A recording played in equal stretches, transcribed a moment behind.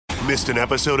Missed an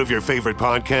episode of your favorite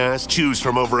podcast? Choose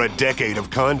from over a decade of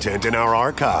content in our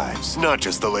archives, not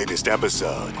just the latest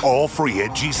episode. All free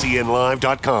at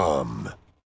GCNlive.com.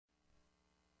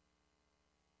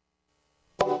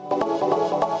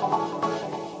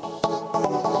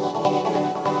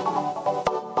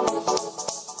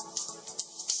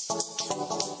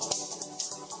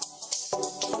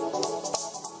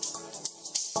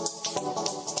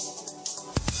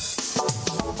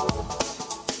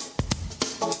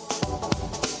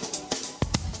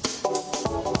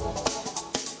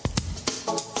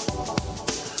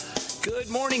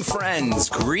 Friends,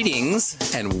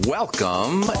 greetings and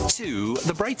welcome to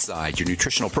The Bright Side, your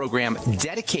nutritional program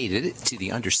dedicated to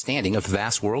the understanding of the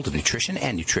vast world of nutrition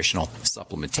and nutritional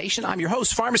supplementation. I'm your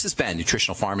host, Pharmacist Ben,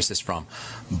 nutritional pharmacist from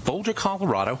Boulder,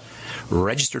 Colorado,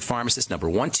 registered pharmacist number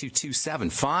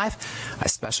 12275. I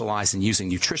specialize in using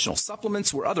nutritional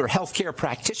supplements where other healthcare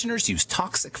practitioners use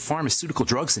toxic pharmaceutical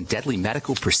drugs and deadly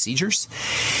medical procedures.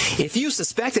 If you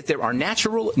suspect that there are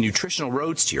natural nutritional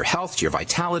roads to your health, to your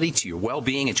vitality, to your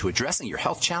well-being, and to addressing your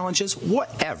health challenges,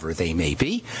 whatever they may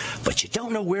be, but you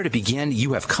don't know where to begin,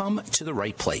 you have come to the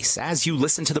right place. As you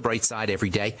listen to The Bright Side every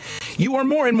day, you are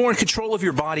more and more in control of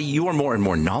your body, you are more and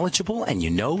more knowledgeable, and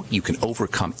you know you can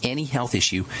overcome any health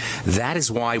issue. That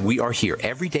is why we are here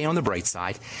every day on The Bright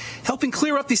Side, helping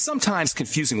clear up the sometimes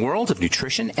confusing world of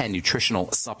nutrition and nutritional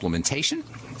supplementation.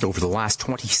 Over the last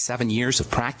 27 years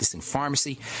of practice in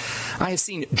pharmacy, I have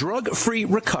seen drug-free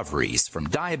recoveries from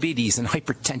diabetes and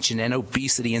hypertension and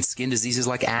obesity and skin diseases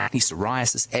like acne,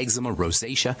 psoriasis, eczema,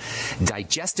 rosacea,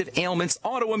 digestive ailments,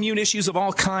 autoimmune issues of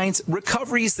all kinds,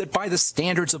 recoveries that by the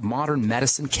standards of modern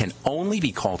medicine can only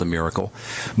be called a miracle.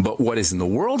 But what is in the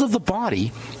world of the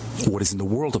body, what is in the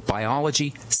world of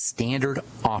biology, standard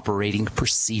operating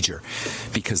procedure.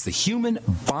 Because the human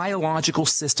biological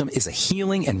system is a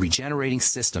healing and regenerating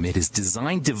system. It is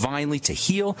designed divinely to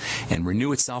heal and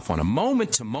renew itself on a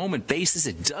moment-to-moment basis.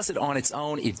 It does it on its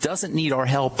own. It doesn't need our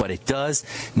help, but it does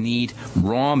need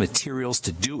raw materials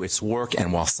to do its work.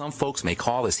 And while some folks may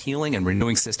call this healing and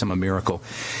renewing system a miracle,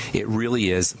 it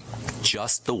really is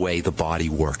just the way the body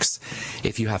works.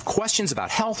 If you have questions about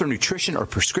health or nutrition or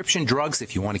prescription drugs,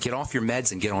 if you want to get off your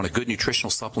meds and get on a good nutritional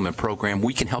supplement program,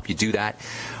 we can help you do that.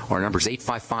 Our number is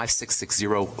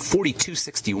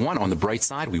 855-660-4261 on The Bright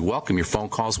Side. We welcome your phone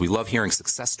calls. We love hearing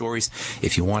success stories.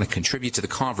 If you want to contribute to the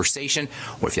conversation,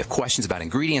 or if you have questions about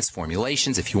ingredients,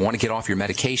 formulations, if you want to get off your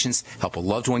medications, help a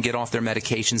loved one get off their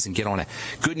medications and get on a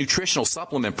good nutritional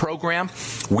supplement program,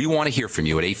 we want to hear from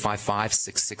you at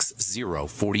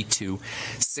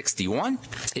 855-660-4261.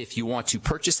 If you want to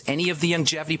purchase any of the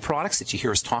longevity products that you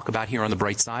hear us talk about here on The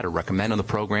Bright Side or recommend on the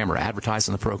program or advertise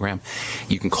on the program,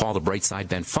 you can call the Bright Side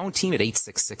Ben phone team at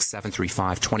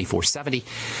 866-735-2470.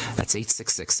 That's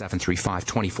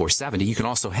 866-735-2470. You can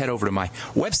also head over to my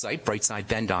website,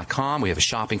 brightsideben.com. We have a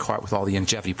shopping cart with all the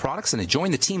longevity products and a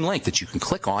Join the Team link that you can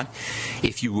click on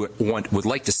if you would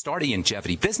like to start a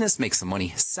longevity business, make some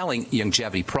money selling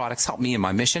longevity products, help me in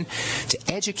my mission to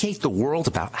educate the world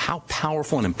about how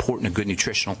powerful and important a good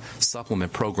nutritional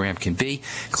supplement program can be.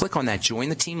 Click on that Join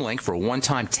the Team link for a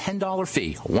one-time $10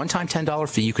 fee. A one-time $10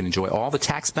 fee. You can enjoy all the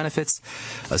tax benefits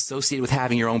associated with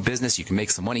having your own business. You can make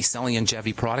some money selling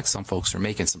longevity products. Some folks are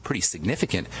making some pretty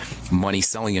significant money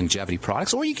selling longevity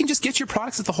products, or you can just get your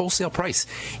products at the wholesale price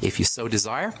if you so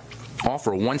desire. All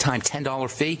for a one-time $10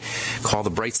 fee. Call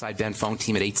the Bright Side Ben phone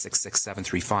team at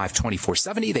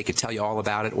 866-735-2470. They could tell you all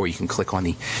about it, or you can click on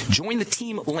the Join the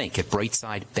Team link at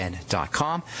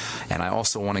brightsideben.com. And I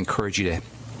also want to encourage you to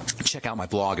check out my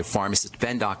blog at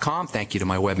pharmacistben.com. Thank you to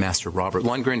my webmaster, Robert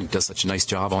Lundgren, who does such a nice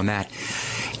job on that.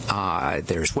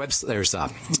 There's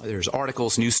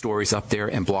articles, news stories up there,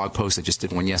 and blog posts. I just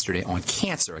did one yesterday on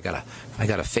cancer. I got a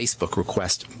Facebook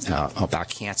request about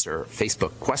cancer,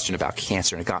 Facebook question about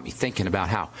cancer, and it got me thinking about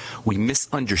how we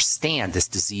misunderstand this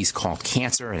disease called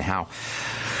cancer and how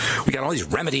we got all these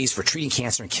remedies for treating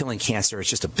cancer and killing cancer. It's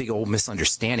just a big old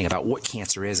misunderstanding about what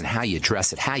cancer is and how you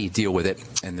address it, how you deal with it.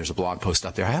 And there's a blog post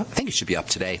up there. I think it should be up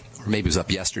today, or maybe it was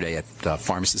up yesterday at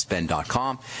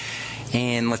pharmacistben.com.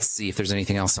 And let's see if there's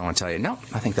anything else I want to tell you. No,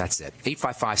 I think that's it.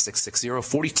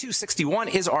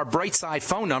 855-660-4261 is our Bright Side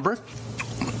phone number.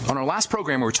 On our last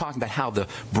program, we were talking about how the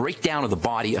breakdown of the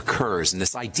body occurs, and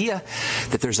this idea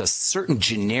that there's a certain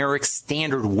generic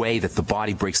standard way that the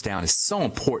body breaks down is so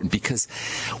important because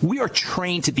we are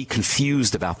trained to be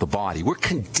confused about the body. We're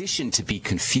conditioned to be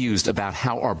confused about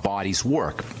how our bodies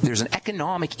work. There's an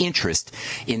economic interest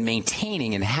in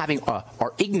maintaining and having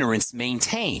our ignorance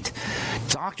maintained.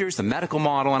 Doctors, the medical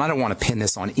model, and I don't want to pin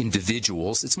this on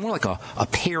individuals, it's more like a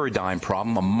paradigm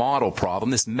problem, a model problem,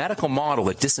 this medical model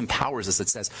that disempowers us, that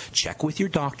says, check with your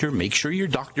doctor, make sure your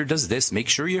doctor does this, make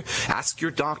sure you ask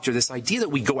your doctor. This idea that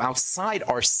we go outside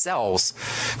ourselves,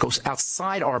 goes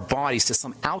outside our bodies to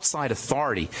some outside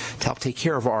authority to help take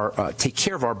care of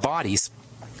our bodies,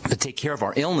 to take care of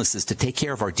our illnesses, to take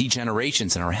care of our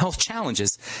degenerations and our health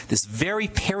challenges. This very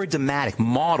paradigmatic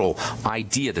model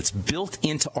idea that's built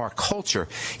into our culture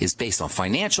is based on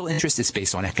financial interests. It's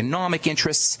based on economic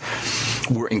interests.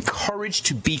 We're encouraged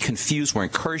to be confused. We're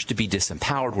encouraged to be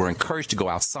disempowered. We're encouraged to go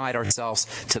outside ourselves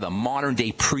to the modern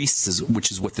day priests, which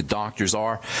is what the doctors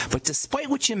are. But despite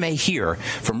what you may hear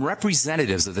from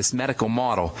representatives of this medical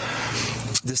model,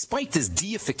 despite this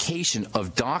deification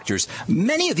of doctors,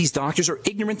 many of these doctors are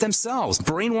ignorant themselves,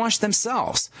 brainwashed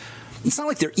themselves. It's not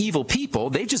like they're evil people.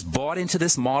 They just bought into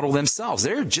this model themselves.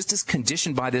 They're just as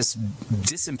conditioned by this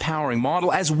disempowering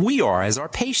model as we are, as our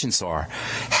patients are.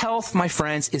 Health, my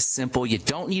friends, is simple. You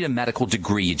don't need a medical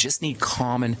degree. You just need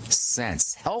common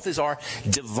sense. Health is our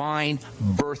divine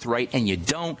birthright, and you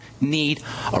don't need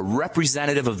a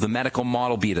representative of the medical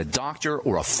model, be it a doctor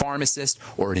or a pharmacist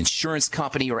or an insurance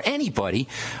company or anybody,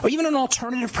 or even an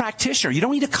alternative practitioner. You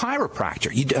don't need a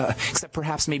chiropractor, except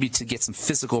perhaps maybe to get some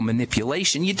physical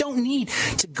manipulation. You don't need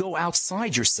to go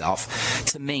outside yourself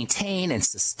to maintain and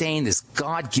sustain this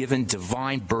God-given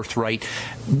divine birthright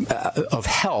of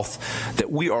health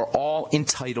that we are all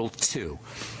entitled to.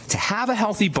 To have a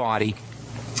healthy body,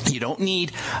 you don't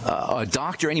need a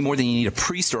doctor any more than you need a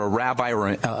priest or a rabbi or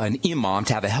an imam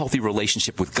to have a healthy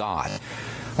relationship with God.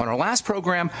 On our last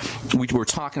program, we were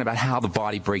talking about how the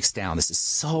body breaks down. This is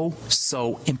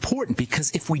so important, because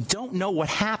if we don't know what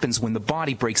happens when the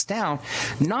body breaks down,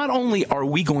 not only are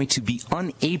we going to be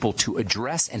unable to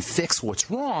address and fix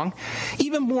what's wrong,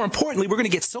 even more importantly, we're going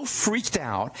to get so freaked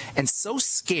out and so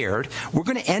scared, we're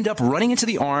going to end up running into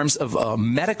the arms of a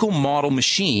medical model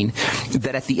machine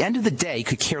that at the end of the day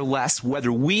could care less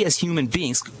whether we as human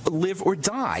beings live or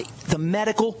die. The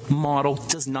medical model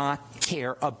does not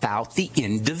care about the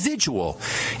individual.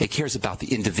 It cares about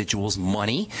the individual's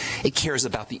money. It cares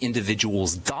about the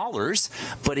individual's dollars,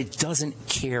 but it doesn't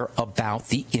care about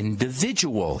the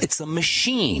individual. It's a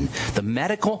machine. The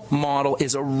medical model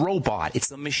is a robot.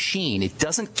 It's a machine. It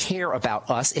doesn't care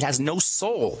about us. It has no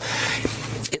soul.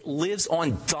 It lives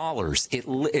on dollars.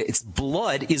 Its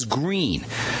blood is green.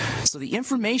 So the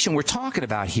information we're talking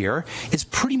about here is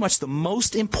pretty much the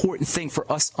most important thing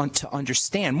for us to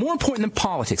understand. More important than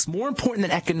politics, more important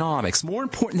than economics, more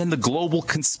important than the global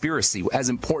conspiracy, as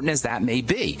important as that may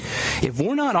be. If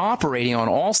we're not operating on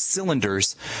all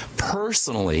cylinders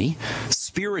personally,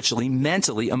 spiritually,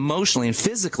 mentally, emotionally, and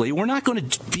physically, we're not going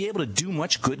to be able to do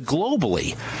much good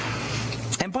globally.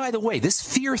 And by the way, this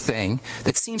fear thing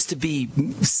that seems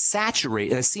to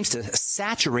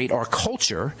saturate our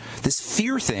culture, this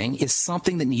fear thing is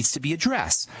something that needs to be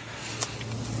addressed.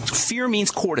 Fear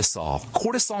means cortisol.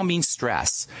 Cortisol means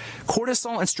stress.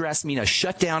 Cortisol and stress mean a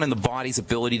shutdown in the body's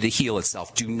ability to heal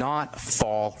itself. Do not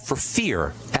fall for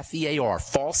fear. F-E-A-R,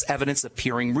 false evidence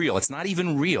appearing real. It's not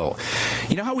even real.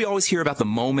 You know how we always hear about the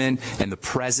moment and the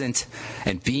present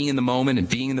and being in the moment and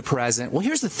being in the present? Well,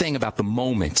 here's the thing about the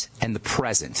moment and the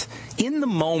present. In the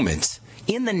moment,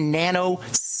 in the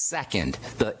nanosecond,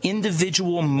 the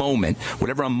individual moment,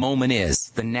 whatever a moment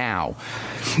is, the now,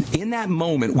 in that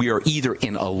moment, we are either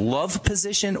in a love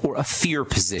position or a fear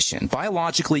position.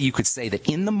 Biologically, you could say that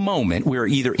in the moment, we are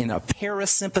either in a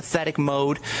parasympathetic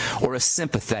mode or a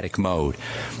sympathetic mode.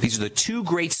 These are the two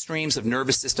great streams of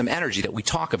nervous system energy that we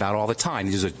talk about all the time.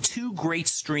 These are two great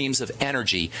streams of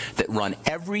energy that run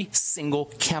every single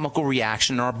chemical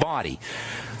reaction in our body.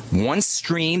 One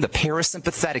stream, the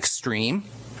parasympathetic stream,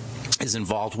 is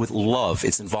involved with love.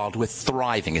 It's involved with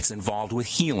thriving. It's involved with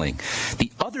healing.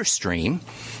 The other stream,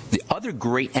 the other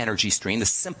great energy stream, the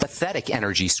sympathetic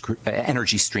energy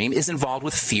stream, is involved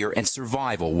with fear and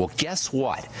survival. Well, guess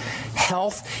what?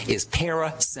 Health is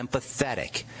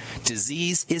parasympathetic.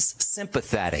 Disease is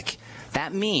sympathetic.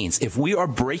 That means if we are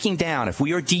breaking down, if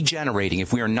we are degenerating,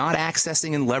 if we are not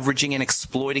accessing and leveraging and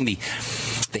exploiting the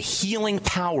healing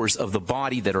powers of the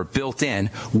body that are built in,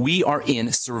 we are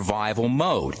in survival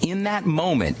mode. In that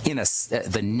moment,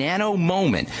 the nano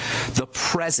moment, the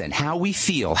present, how we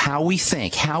feel, how we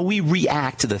think, how we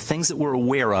react to the things that we're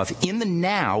aware of, in the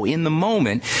now, in the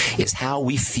moment, is how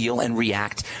we feel and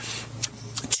react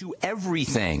to to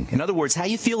everything. In other words, how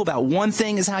you feel about one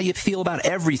thing is how you feel about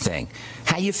everything.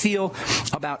 How you feel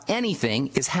about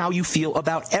anything is how you feel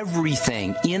about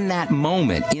everything in that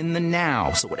moment, in the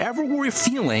now. So whatever we're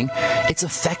feeling, it's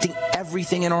affecting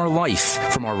everything in our life,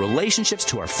 from our relationships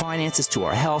to our finances to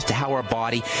our health to how our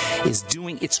body is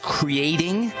doing. It's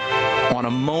creating on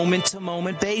a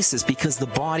moment-to-moment basis because the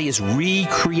body is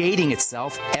recreating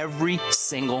itself every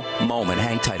single moment.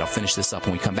 Hang tight. I'll finish this up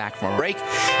when we come back from our break.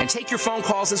 And take your phone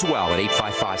calls as well at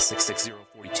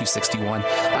 855-660-4261.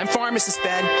 I'm Pharmacist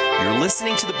Ben. You're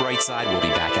listening to The Bright Side. We'll be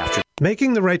back after.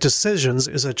 Making the right decisions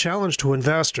is a challenge to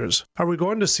investors. Are we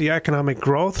going to see economic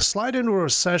growth, slide into a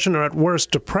recession, or at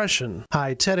worst, depression?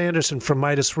 Hi, Ted Anderson from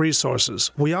Midas Resources.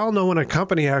 We all know when a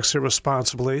company acts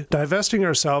irresponsibly, divesting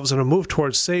ourselves in a move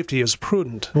towards safety is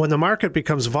prudent. When the market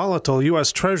becomes volatile,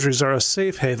 U.S. Treasuries are a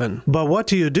safe haven. But what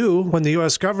do you do when the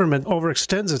U.S. government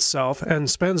overextends itself and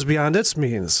spends beyond its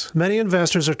means? Many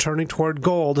investors are turning toward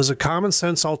gold as a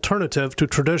common-sense alternative to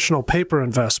traditional paper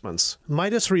investments.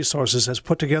 Midas Resources has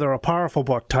put together a powerful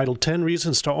book titled 10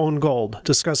 Reasons to Own Gold,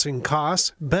 discussing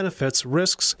costs, benefits,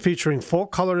 risks, featuring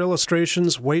full-color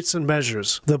illustrations, weights, and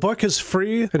measures. The book is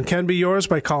free and can be yours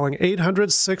by calling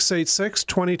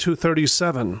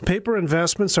 800-686-2237. Paper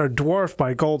investments are dwarfed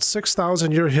by gold's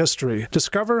 6,000-year history.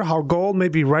 Discover how gold may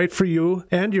be right for you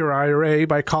and your IRA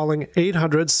by calling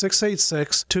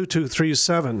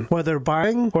 800-686-2237. Whether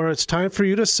buying or it's time for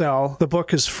you to sell, the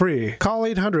book is free. Call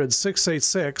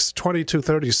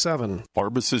 800-686-2237.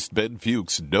 Pharmacist Ben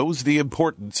Fuchs knows the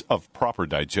importance of proper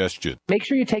digestion. Make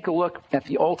sure you take a look at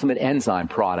the Ultimate Enzyme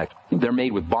product. They're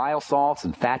made with bile salts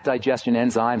and fat digestion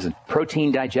enzymes and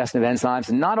protein digestive enzymes.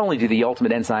 And not only do the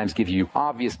Ultimate Enzymes give you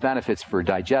obvious benefits for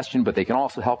digestion, but they can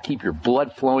also help keep your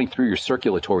blood flowing through your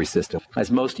circulatory system.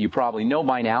 As most of you probably know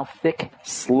by now, thick,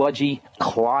 sludgy,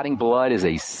 clotting blood is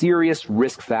a serious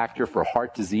risk factor for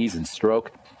heart disease and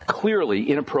stroke.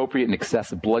 Clearly, inappropriate and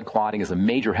excessive blood clotting is a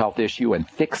major health issue, and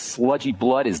thick, sludgy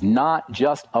blood is not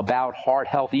just about heart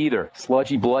health either.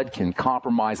 Sludgy blood can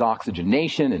compromise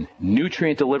oxygenation and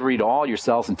nutrient delivery to all your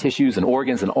cells and tissues and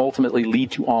organs and ultimately lead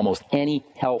to almost any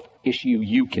health issue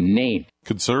you can name.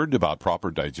 Concerned about proper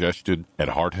digestion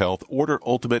and heart health? Order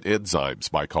Ultimate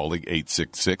Enzymes by calling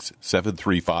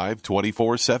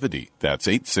 866-735-2470. That's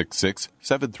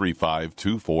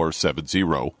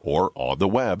 866-735-2470 or on the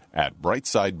web at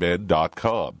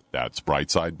brightsideben.com. That's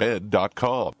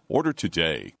brightsideben.com. Order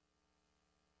today.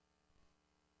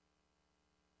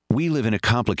 We live in a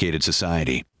complicated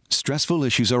society. Stressful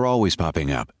issues are always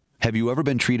popping up. Have you ever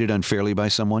been treated unfairly by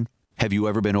someone? Have you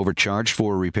ever been overcharged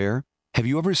for a repair? Have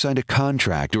you ever signed a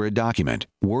contract or a document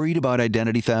worried about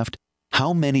identity theft?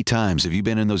 How many times have you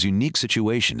been in those unique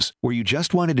situations where you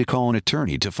just wanted to call an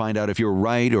attorney to find out if you're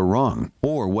right or wrong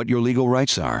or what your legal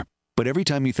rights are? But every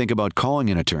time you think about calling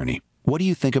an attorney, what do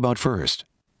you think about first?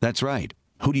 That's right.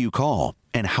 Who do you call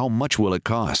and how much will it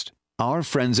cost? Our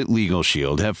friends at Legal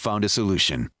Shield have found a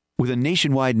solution. With a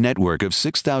nationwide network of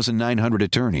 6,900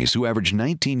 attorneys who average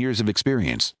 19 years of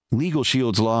experience, Legal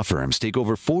Shield's law firms take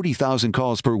over 40,000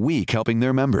 calls per week helping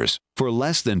their members. For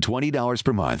less than $20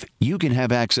 per month, you can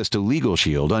have access to Legal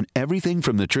Shield on everything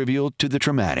from the trivial to the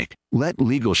traumatic. Let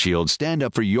Legal Shield stand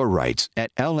up for your rights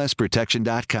at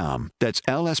lsprotection.com. That's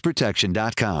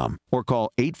lsprotection.com. Or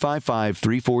call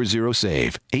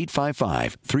 855-340-SAVE,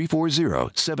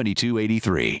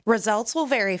 855-340-7283. Results will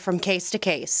vary from case to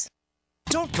case.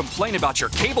 Don't complain about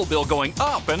your cable bill going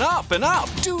up and up and up.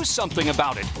 Do something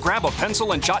about it. Grab a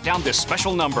pencil and jot down this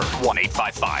special number,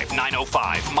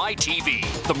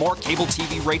 1-855-905-MY-TV. The more cable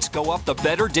TV rates go up, the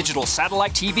better digital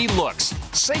satellite TV looks.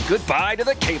 Say goodbye to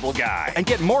the cable guy and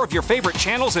get more of your favorite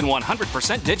channels in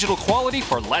 100% digital quality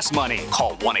for less money.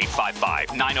 Call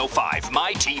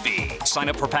 1-855-905-MY-TV. Sign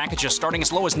up for packages starting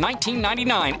as low as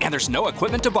 $19.99 and there's no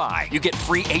equipment to buy. You get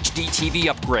free HD TV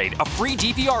upgrade, a free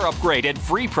DVR upgrade, and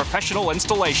free professional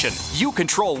installation. You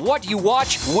control what you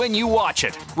watch when you watch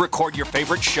it. Record your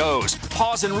favorite shows,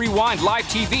 pause and rewind live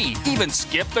TV, even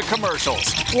skip the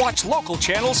commercials. Watch local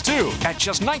channels too. At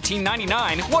just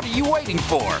 $19.99, what are you waiting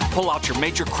for? Pull out your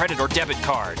major credit or debit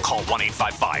card. Call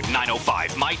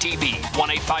 1-855-905-MY-TV.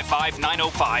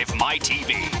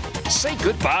 1-855-905-MY-TV. Say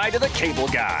goodbye to the cable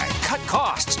guy. Cut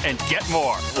costs and get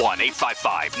more.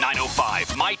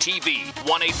 1-855-905-MY-TV.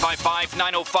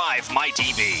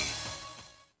 1-855-905-MY-TV.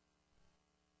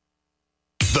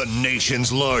 The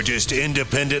nation's largest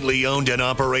independently owned and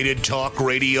operated talk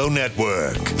radio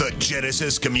network. The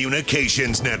Genesis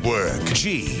Communications Network.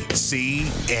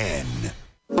 GCN.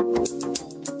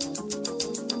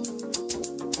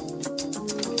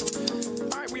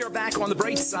 All right, we are back on the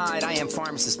bright side. I am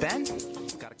Pharmacist Ben.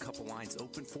 Got a couple lines. Lines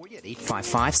open for you at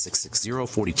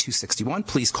 855-660-4261.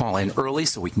 Please call in early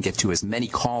so we can get to as many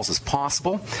calls as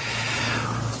possible.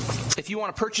 If you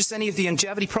want to purchase any of the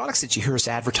longevity products that you hear us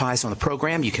advertise on the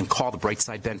program, you can call the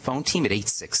Brightside Ben phone team at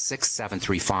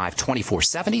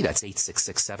 866-735-2470. That's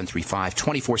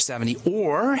 866-735-2470.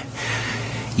 Or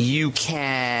you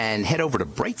can head over to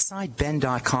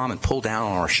brightsideben.com and pull down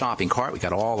on our shopping cart. We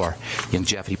got all our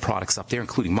longevity products up there,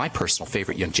 including my personal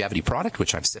favorite longevity product,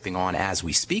 which I'm sipping on as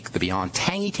we speak, the Beyond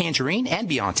Tangy Tangerine and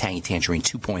Beyond Tangy Tangerine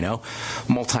 2.0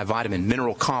 multivitamin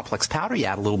mineral complex powder. You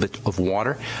add a little bit of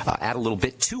water, add a little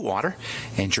bit to water,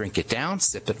 and drink it down.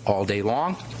 Sip it all day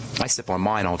long. I sip on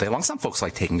mine all day long. Some folks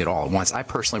like taking it all at once. I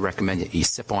personally recommend that you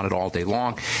sip on it all day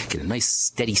long. Get a nice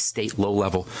steady state, low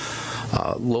level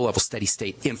steady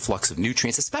state influx of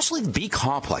nutrients, especially the B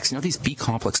complex. You know, these B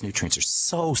complex nutrients are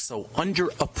so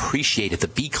underappreciated. The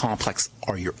B complex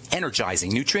are your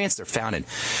energizing nutrients. They're found in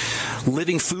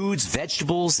living foods,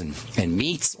 vegetables, and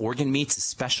meats, organ meats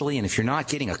especially. And if you're not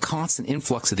getting a constant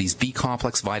influx of these B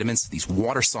complex vitamins, these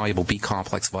water soluble B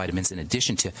complex vitamins, in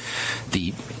addition to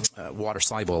the water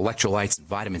soluble electrolytes and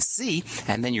vitamin C,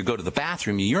 and then you go to the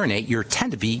bathroom, you urinate, you're going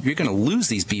to lose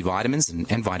these B vitamins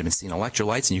and vitamin C and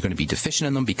electrolytes, and you're going to be deficient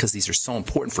in them because these are so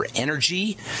important for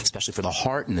energy, especially for the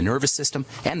heart and the nervous system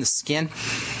and the skin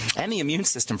and the immune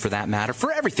system for that matter,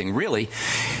 for everything really.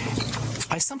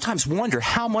 I sometimes wonder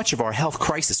how much of our health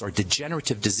crisis, our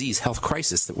degenerative disease health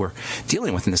crisis that we're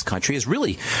dealing with in this country is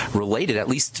really related, at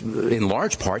least in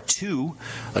large part, to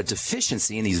a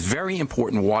deficiency in these very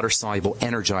important water-soluble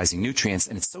energizing nutrients.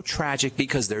 And it's so tragic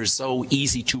because they're so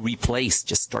easy to replace.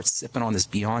 Just start sipping on this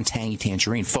Beyond Tangy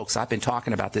Tangerine. Folks, I've been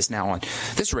talking about this now on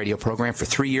this radio program for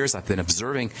 3 years. I've been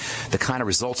observing the kind of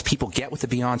results people get with the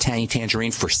Beyond Tangy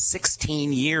Tangerine for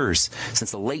 16 years,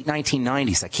 since the late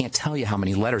 1990s. I can't tell you how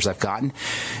many letters I've gotten,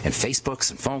 and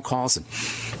Facebooks and phone calls and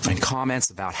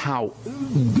comments about how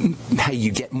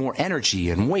you get more energy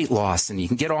and weight loss, and you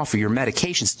can get off of your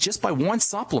medications just by one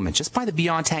supplement, just by the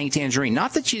Beyond Tangy Tangerine.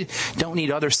 Not that you don't need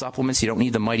other supplements, you don't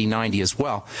need the Mighty 90 as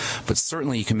well, but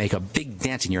certainly you can make a big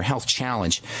dent in your health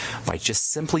challenge by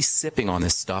just simply sipping on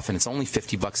this stuff, and it's only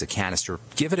 $50 a canister.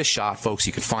 Give it a shot, folks.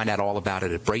 You can find out all about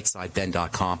it at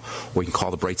brightsideben.com, or you can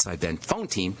call the Brightside Ben phone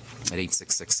team at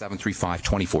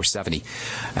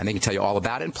 866-735-2470, and they can tell you all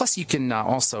about it. And plus, you can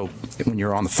also, when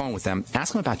you're on the phone with them,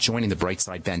 ask them about joining the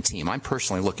Brightside Ben team. I'm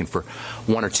personally looking for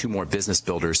one or two more business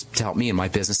builders to help me in my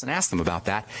business, and ask them about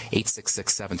that.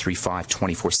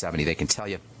 866-735-2470. They can tell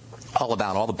you all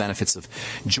about all the benefits of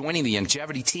joining the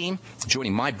longevity team,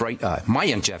 joining my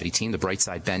longevity team, the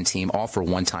Brightside Ben team, all for a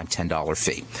one-time $10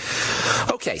 fee.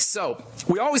 Okay, so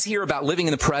we always hear about living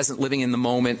in the present, living in the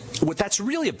moment. What that's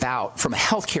really about, from a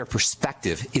healthcare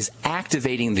perspective, is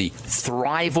activating the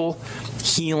thrival,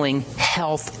 healing,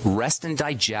 health, rest and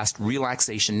digest,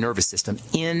 relaxation nervous system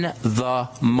in the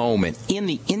moment, in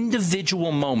the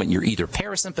individual moment. You're either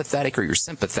parasympathetic or you're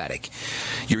sympathetic.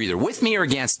 You're either with me or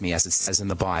against me, as it says in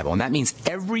the Bible. And that means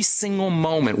every single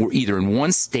moment we're either in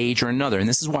one stage or another. And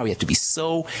this is why we have to be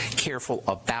so careful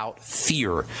about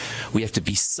fear. We have to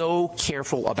be so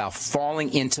careful about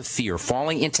falling into fear,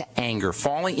 falling into anger,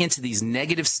 falling into these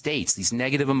negative states, these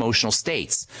negative emotional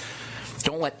states.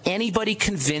 Don't let anybody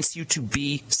convince you to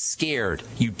be scared.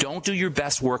 You don't do your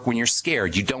best work when you're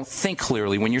scared. You don't think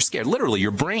clearly when you're scared. Literally,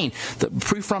 your brain, the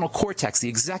prefrontal cortex, the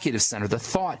executive center, the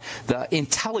thought, the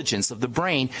intelligence of the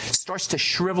brain starts to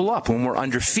shrivel up when we're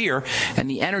under fear, and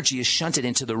the energy is shunted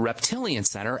into the reptilian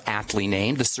center, aptly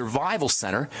named, the survival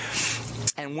center.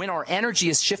 And when our energy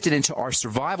is shifted into our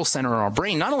survival center in our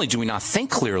brain, not only do we not think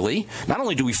clearly, not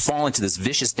only do we fall into this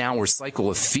vicious downward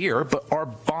cycle of fear, but our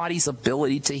body's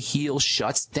ability to heal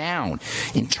shuts down.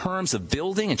 In terms of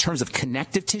building, in terms of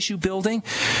connective tissue building,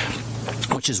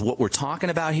 which is what we're talking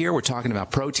about here, we're talking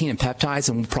about protein and peptides,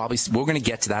 and we're going to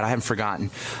get to that. I haven't forgotten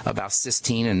about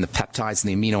cysteine and the peptides and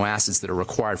the amino acids that are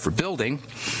required for building.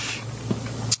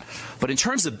 But in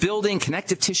terms of building,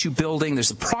 connective tissue building,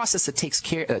 there's a process that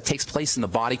takes place in the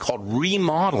body called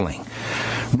remodeling.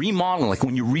 Remodeling, like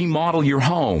when you remodel your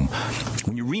home.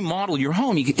 When you remodel your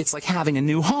home, it's like having a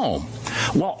new home.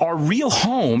 Well, our real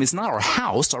home is not our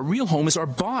house. Our real home is our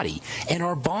body. And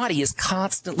our body is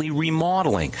constantly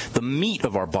remodeling. The meat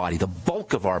of our body, the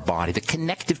bulk of our body, the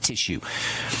connective tissue,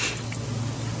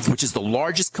 which is the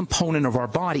largest component of our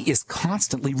body, is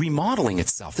constantly remodeling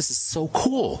itself. This is so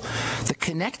cool. The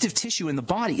connective tissue in the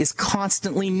body is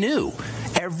constantly new.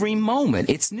 Every moment,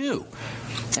 it's new.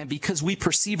 And because we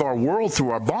perceive our world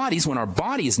through our bodies, when our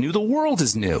body is new, the world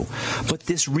is new. But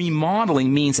this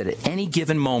remodeling means that at any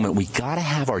given moment, we got to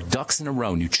have our ducks in a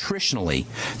row nutritionally,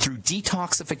 through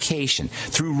detoxification,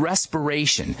 through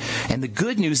respiration. And the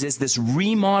good news is this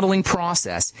remodeling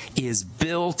process is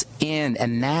built in,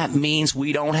 and that means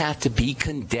we don't have to be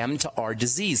condemned to our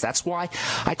disease. That's why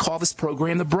I call this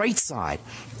program The Bright Side.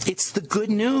 It's the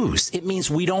good news. It means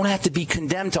we don't have to be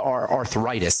condemned to our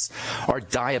arthritis, our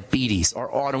diabetes, our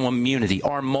autoimmunity,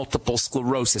 our multiple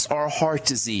sclerosis, our heart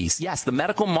disease. Yes, the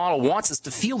medical model wants us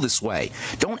to feel this way.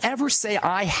 Don't ever say,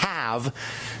 I have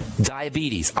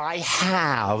diabetes. I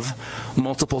have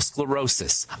multiple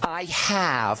sclerosis. I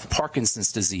have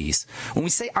Parkinson's disease. When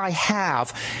we say I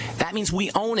have, that means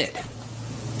we own it.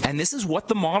 And this is what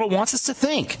the model wants us to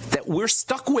think, that we're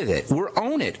stuck with it. We're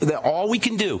own it, that all we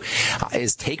can do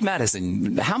is take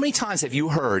medicine. How many times have you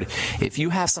heard, if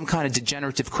you have some kind of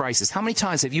degenerative crisis, how many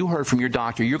times have you heard from your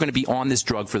doctor, you're going to be on this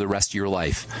drug for the rest of your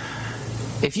life?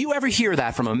 If you ever hear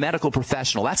that from a medical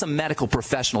professional, that's a medical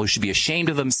professional who should be ashamed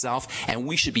of himself, and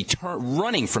we should be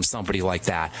running from somebody like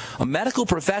that. A medical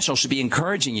professional should be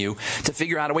encouraging you to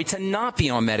figure out a way to not be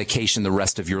on medication the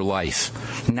rest of your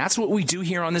life. And that's what we do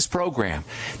here on this program.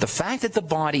 The fact that the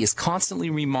body is constantly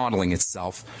remodeling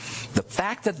itself, the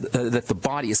fact that the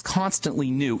body is constantly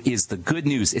new is the good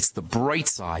news. It's the bright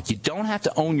side. You don't have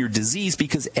to own your disease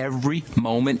because every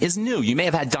moment is new. You may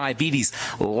have had diabetes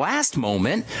last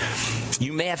moment.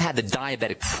 You may have had the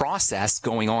diabetic process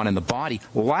going on in the body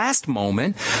last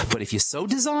moment, but if you so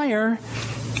desire,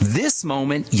 this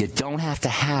moment, you don't have to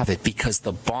have it because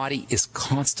the body is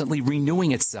constantly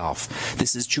renewing itself.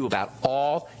 This is true about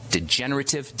all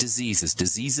degenerative diseases,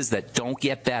 diseases that don't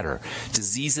get better,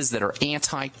 diseases that are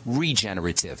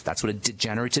anti-regenerative. That's what a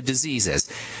degenerative disease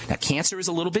is. Now, cancer is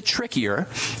a little bit trickier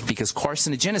because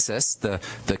carcinogenesis, the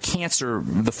cancer,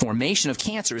 the formation of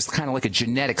cancer is kind of like a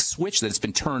genetic switch that's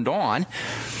been turned on.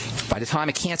 By the time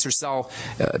a cancer cell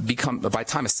by the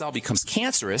time a cell becomes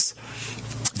cancerous,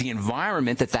 the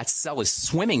environment that cell is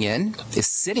swimming in, is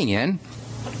sitting in,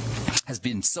 has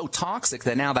been so toxic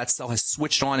that now that cell has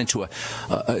switched on into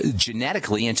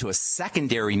genetically into a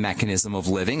secondary mechanism of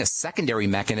living, a secondary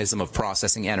mechanism of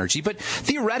processing energy. But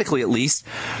theoretically, at least,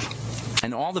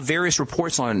 and all the various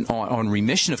reports on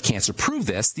remission of cancer prove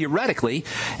this, theoretically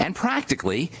and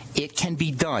practically, it can be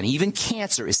done. Even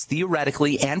cancer is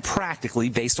theoretically and practically,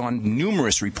 based on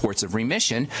numerous reports of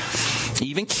remission,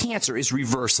 even cancer is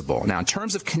reversible. Now, in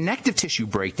terms of connective tissue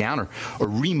breakdown or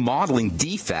remodeling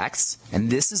defects, and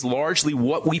this is largely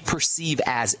what we perceive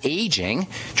as aging,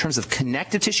 in terms of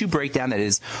connective tissue breakdown, that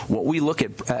is what we look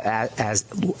at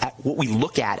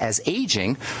as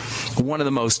aging, one of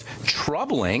the most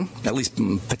troubling, at least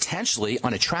potentially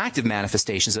unattractive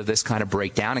manifestations of this kind of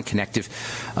breakdown and connective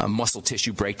muscle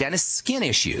tissue breakdown is skin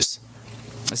issues.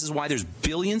 This is why there's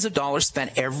billions of dollars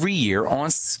spent every year on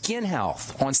skin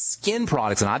health, on skin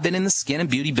products. And I've been in the skin and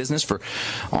beauty business for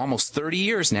almost 30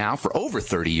 years now, for over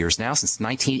 30 years now, since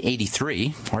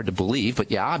 1983. Hard to believe,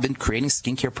 but yeah, I've been creating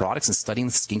skincare products and studying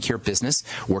the skincare business,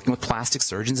 working with plastic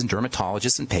surgeons and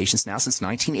dermatologists and patients now since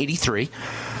 1983.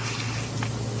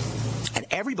 And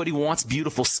everybody wants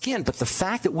beautiful skin, but the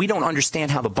fact that we don't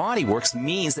understand how the body works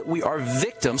means that we are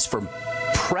victims for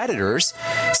predators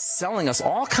selling us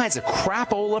all kinds of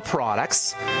crapola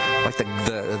products, like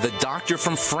the doctor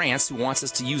from France who wants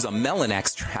us to use a melon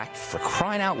extract, for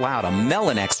crying out loud, a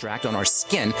melon extract on our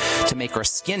skin to make our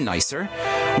skin nicer.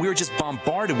 We are just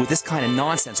bombarded with this kind of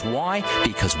nonsense. Why?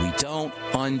 Because we don't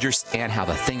understand how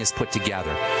the thing is put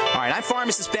together. All right, I'm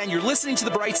Pharmacist Ben. You're listening to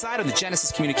The Bright Side on the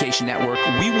Genesis Communication Network.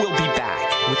 We will be back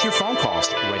with your phone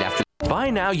calls right after.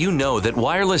 By now you know that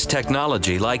wireless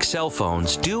technology like cell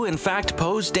phones do in fact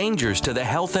pose dangers to the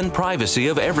health and privacy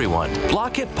of everyone.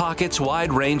 Block-It Pocket's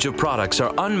wide range of products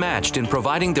are unmatched in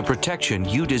providing the protection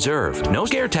you deserve. No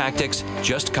scare tactics,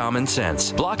 just common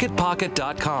sense.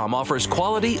 BlockItPocket.com offers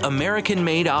quality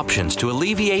American-made options to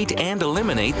alleviate and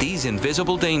eliminate these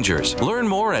invisible dangers. Learn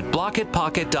more at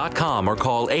BlockItPocket.com or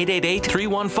call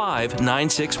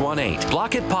 888-315-9618.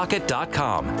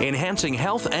 BlockItPocket.com, enhancing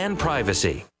health and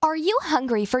privacy. Are you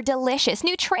hungry for delicious,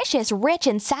 nutritious, rich,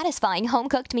 and satisfying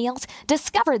home-cooked meals?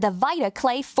 Discover the Vita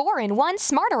Clay 4-in-1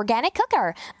 Smart Organic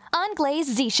Cooker.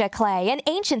 Unglazed Zisha Clay, an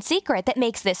ancient secret that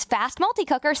makes this fast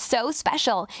multi-cooker so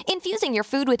special. Infusing your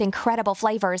food with incredible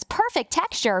flavors, perfect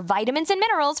texture, vitamins, and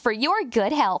minerals for your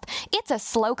good health. It's a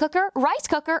slow cooker, rice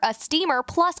cooker, a steamer,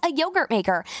 plus a yogurt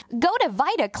maker. Go to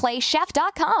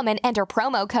VitaClayChef.com and enter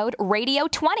promo code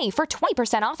RADIO20 for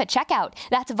 20% off at checkout.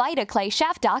 That's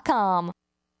VitaClayChef.com.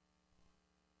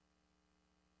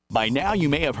 By now, you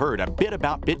may have heard a bit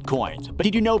about Bitcoins, but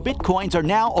did you know Bitcoins are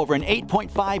now over an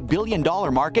 $8.5 billion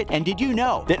market? And did you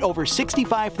know that over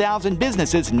 65,000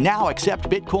 businesses now accept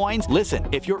Bitcoins? Listen,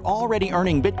 if you're already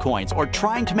earning Bitcoins or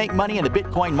trying to make money in the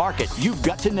Bitcoin market, you've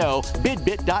got to know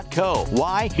BidBit.co.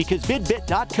 Why? Because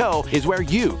BidBit.co is where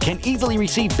you can easily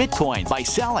receive Bitcoins by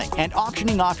selling and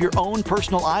auctioning off your own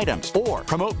personal items or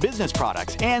promote business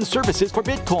products and services for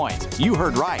Bitcoins. You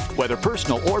heard right. Whether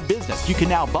personal or business, you can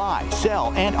now buy,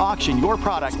 sell, and auction your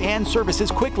products and services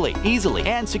quickly, easily,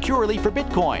 and securely for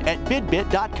Bitcoin at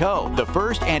BidBit.co, the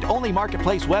first and only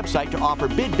marketplace website to offer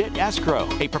BidBit Escrow,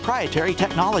 a proprietary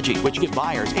technology which gives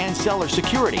buyers and sellers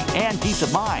security and peace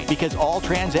of mind because all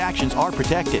transactions are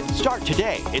protected. Start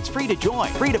today. It's free to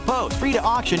join, free to post, free to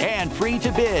auction, and free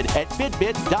to bid at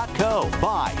BidBit.co.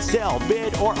 Buy, sell,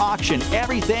 bid, or auction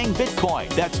everything Bitcoin.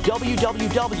 That's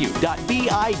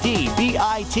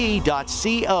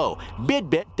www.bidbit.co.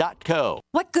 BidBit.co.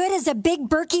 What good is a Big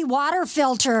Berkey water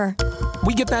filter?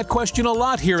 We get that question a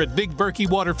lot here at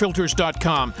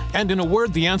BigBerkeyWaterFilters.com. And in a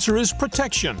word, the answer is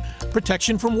protection.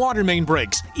 Protection from water main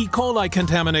breaks, E. coli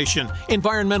contamination,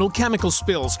 environmental chemical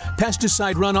spills,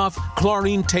 pesticide runoff,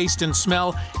 chlorine taste and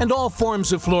smell, and all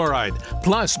forms of fluoride.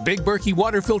 Plus, Big Berkey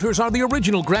water filters are the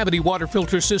original gravity water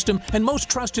filter system and most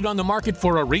trusted on the market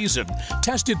for a reason.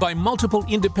 Tested by multiple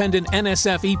independent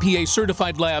NSF EPA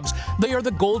certified labs, they are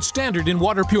the gold standard in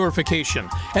water purification.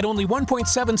 At only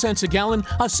 1.7 cents a gallon,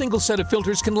 a single set of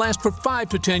filters can last for 5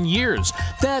 to 10 years.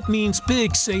 That means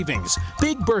big savings.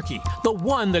 Big Berkey, the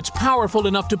one that's powerful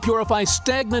enough to purify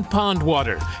stagnant pond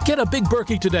water. Get a Big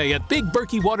Berkey today at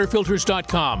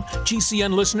BigBerkeyWaterFilters.com.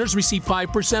 GCN listeners receive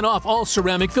 5% off all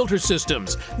ceramic filter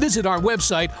systems. Visit our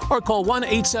website or call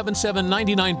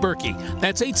 1-877-99-BERKEY.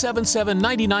 That's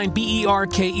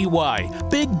 877-99-BERKEY.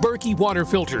 Big Berkey Water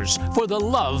Filters, for the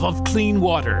love of clean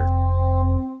water.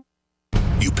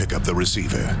 You pick up the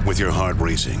receiver. With your heart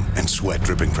racing and sweat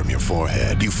dripping from your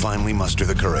forehead, you finally muster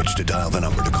the courage to dial the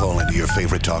number to call into your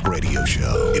favorite talk radio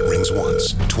show. It rings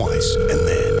once, twice, and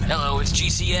then... Hello, it's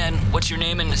GCN. What's your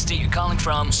name and the state you're calling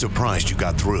from? Surprised you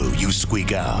got through, you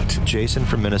squeak out. Jason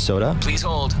from Minnesota. Please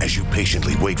hold. As you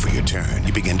patiently wait for your turn,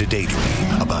 you begin to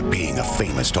daydream about being a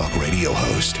famous talk radio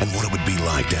host and what it would be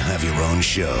like to have your own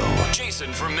show.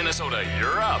 Jason from Minnesota,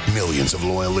 you're up. Millions of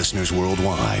loyal listeners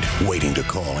worldwide waiting to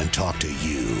call and talk to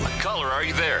you. Caller, are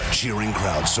you there? Cheering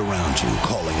crowds surround you,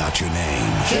 calling out your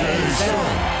name. Jason!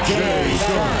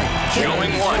 Jason!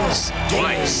 Going once,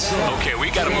 twice. Okay, we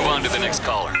gotta move on to the next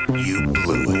caller. You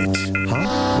blew it.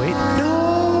 Huh? Wait,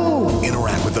 no!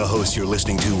 Interact with the host you're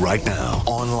listening to right now,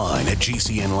 online at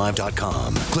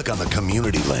GCNlive.com. Click on the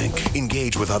community link.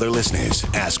 Engage with other listeners.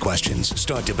 Ask questions.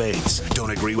 Start debates.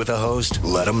 Don't agree with the host?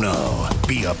 Let them know.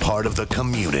 Be a part of the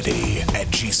community at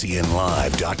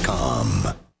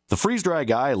GCNlive.com. The freeze-dry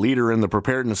guy, leader in the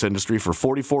preparedness industry for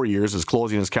 44 years, is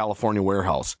closing his California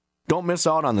warehouse. Don't miss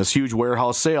out on this huge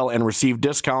warehouse sale and receive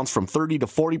discounts from 30 to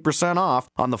 40% off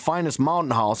on the finest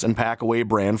Mountain House and Packaway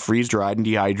brand freeze-dried and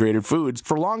dehydrated foods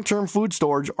for long-term food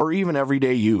storage or even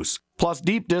everyday use. Plus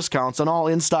deep discounts on all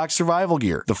in-stock survival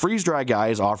gear. The Freeze-Dry Guy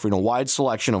is offering a wide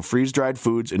selection of freeze-dried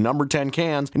foods in number 10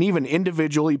 cans and even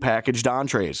individually packaged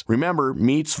entrees. Remember,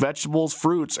 meats, vegetables,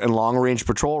 fruits, and long-range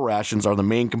patrol rations are the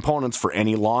main components for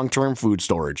any long-term food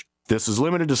storage. This is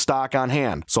limited to stock on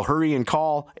hand, so hurry and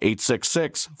call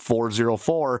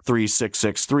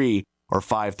 866-404-3663 or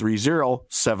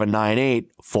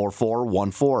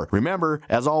 530-798-4414. Remember,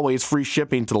 as always, free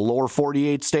shipping to the lower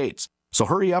 48 states. So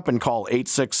hurry up and call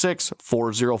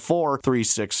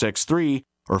 866-404-3663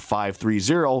 or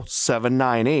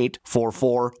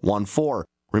 530-798-4414.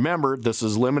 Remember, this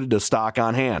is limited to stock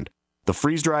on hand. The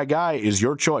Freeze-Dry Guy is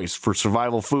your choice for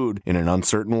survival food in an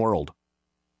uncertain world.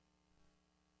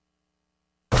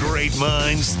 Great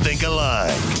minds think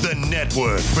alike. The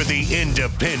network for the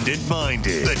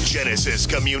independent-minded. The Genesis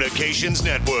Communications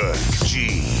Network.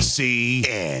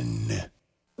 GCN.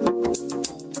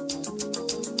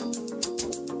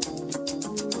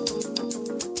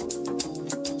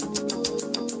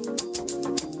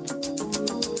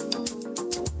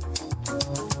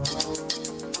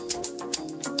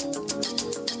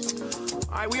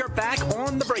 We are back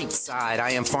on the bright side.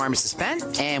 I am Pharmacist Ben,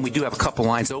 and we do have a couple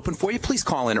lines open for you. Please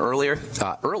call in early.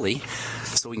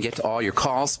 so we can get to all your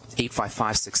calls.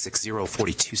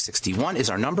 855-660-4261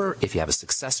 is our number. If you have a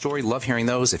success story, love hearing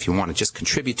those. If you want to just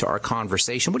contribute to our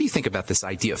conversation, what do you think about this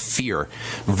idea of fear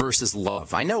versus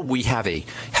love? I know we have a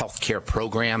healthcare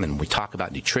program and we talk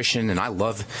about nutrition, and I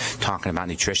love talking about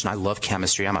nutrition. I love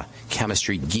chemistry. I'm a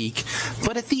chemistry geek.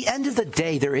 But at the end of the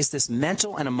day, there is this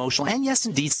mental and emotional, and yes,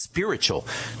 indeed, spiritual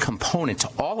component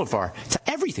to to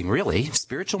everything, really.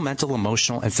 Spiritual, mental,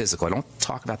 emotional, and physical. I don't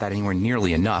talk about that anywhere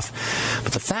nearly enough.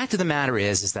 But the fact of the matter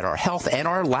is that our health and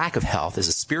our lack of health is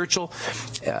a spiritual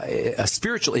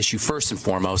issue first and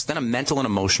foremost, then a mental and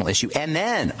emotional issue, and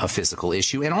then a physical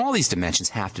issue. And all these dimensions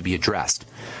have to be addressed.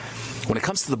 When it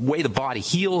comes to the way the body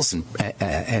heals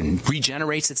and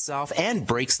regenerates itself and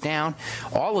breaks down,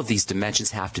 all of these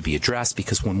dimensions have to be addressed,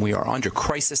 because when we are under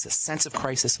crisis, a sense of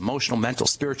crisis, emotional, mental,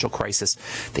 spiritual crisis,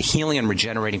 the healing and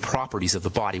regenerating properties of the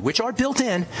body, which are built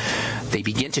in, they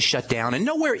begin to shut down. And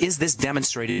nowhere is this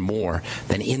demonstrated more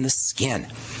than in the skin.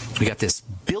 We got this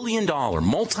billion-dollar,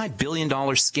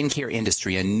 multi-billion-dollar skincare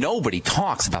industry, and nobody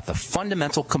talks about the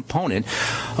fundamental component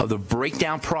of the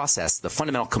breakdown process, the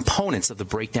fundamental components of the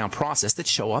breakdown process that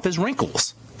show up as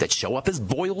wrinkles, that show up as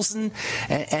boils and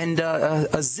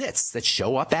zits, that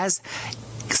show up as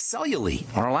cellulite.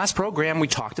 On our last program, we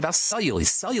talked about cellulite.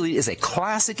 Cellulite is a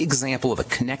classic example of a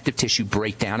connective tissue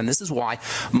breakdown, and this is why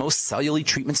most cellulite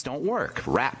treatments don't work.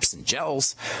 Wraps and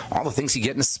gels, all the things you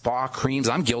get in a spa, creams.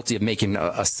 I'm guilty of making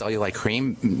a cellulite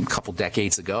cream a couple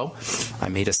decades ago. I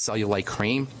made a cellulite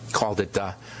cream, called it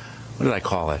what did I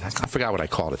call it? I forgot what I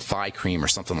called it. Thigh cream or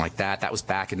something like that. That was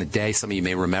back in the day. Some of you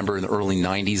may remember in the early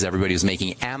 90s, everybody was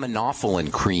making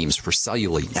aminophylline creams for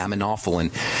cellulite.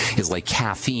 Aminophylline is like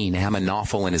caffeine.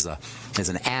 Aminophylline is an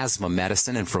asthma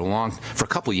medicine, and for a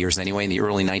couple of years anyway, in the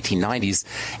early 1990s,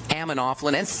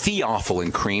 aminophylline and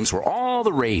theophylline creams were all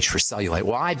the rage for cellulite.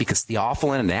 Why? Because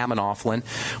theophylline and aminophylline,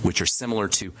 which are similar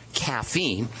to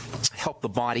caffeine, help the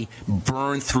body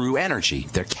burn through energy.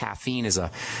 Their caffeine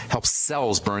helps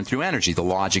cells burn through energy. The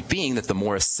logic being that the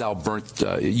more a cell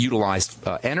utilized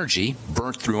energy,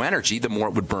 burnt through energy, the more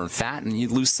it would burn fat and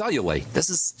you'd lose cellulite. This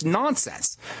is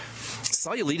nonsense.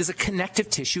 Cellulite is a connective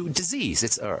tissue disease.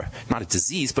 It's not a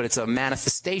disease, but it's a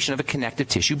manifestation of a connective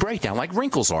tissue breakdown, like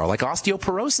wrinkles are, like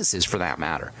osteoporosis is for that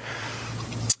matter.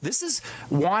 This is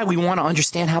why we want to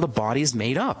understand how the body is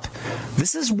made up.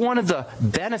 This is one of the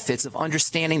benefits of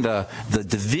understanding the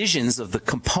divisions of the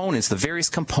components, the various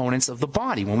components of the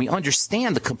body. When we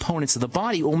understand the components of the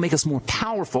body, it will make us more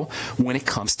powerful when it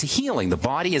comes to healing. The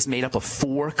body is made up of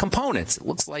 4 components. It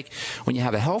looks like when you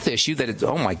have a health issue that,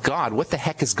 oh my God, what the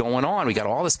heck is going on? We got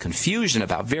all this confusion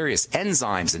about various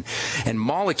enzymes and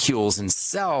molecules and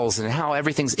cells and how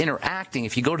everything's interacting.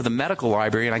 If you go to the medical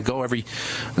library, and I go every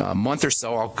month or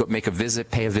so, I'll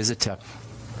pay a visit to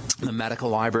the medical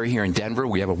library here in Denver.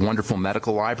 We have a wonderful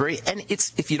medical library, and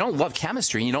if you don't love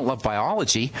chemistry and you don't love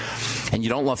biology and you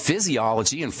don't love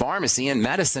physiology and pharmacy and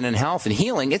medicine and health and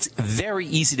healing, it's very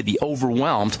easy to be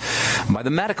overwhelmed by the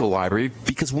medical library,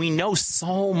 because we know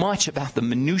so much about the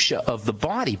minutia of the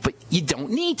body. But you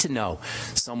don't need to know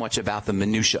so much about the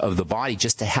minutia of the body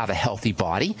just to have a healthy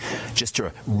body, just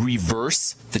to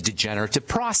reverse the degenerative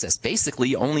process. Basically,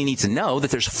 you only need to know that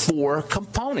there's 4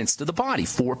 components to the body,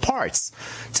 4 parts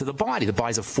to the body. The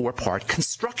body's a 4-part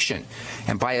construction.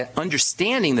 And by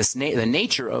understanding the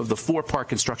nature of the 4-part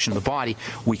construction of the body,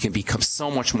 we can become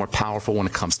so much more powerful when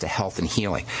it comes to health and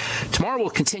healing. Tomorrow we'll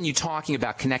continue talking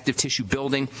about connective tissue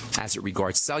building as it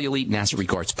regards cellulite and as it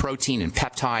regards protein and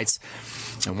peptides,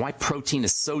 and why protein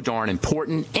is so darn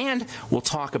important. And we'll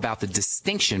talk about the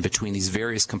distinction between these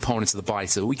various components of the body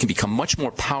so that we can become much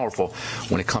more powerful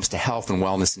when it comes to health and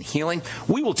wellness and healing.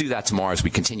 We will do that tomorrow as we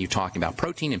continue talking about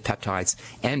protein and peptides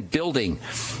and building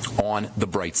on the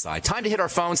bright side. Time to hit our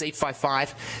phones.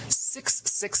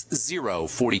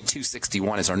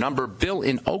 855-660-4261 is our number. Bill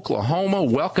in Oklahoma,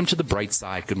 welcome to the bright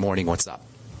side. Good morning. What's up?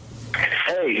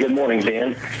 Hey, good morning,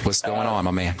 Ben. What's going on,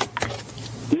 my man?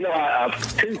 You know,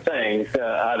 2 things.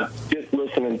 I'm just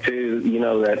listening to,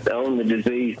 that Own the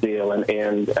Disease deal, and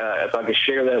if I could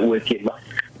share that with you.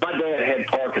 My dad had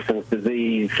Parkinson's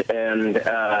disease, and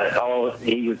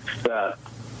he was,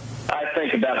 I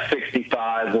think, about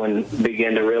 65 when he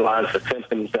began to realize the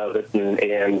symptoms of it,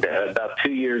 and about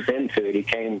 2 years into it, he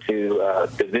came to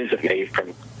visit me.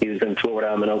 He was in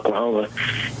Florida, I'm in Oklahoma,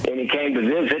 and he came to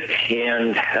visit,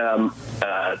 and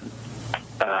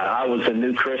I was a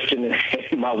new Christian, and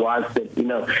my wife said,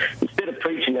 instead of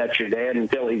preaching at your dad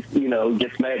until he,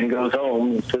 gets mad and goes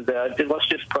home, said, let's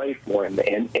just pray for him.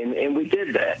 And we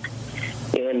did that.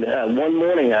 And one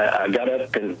morning I got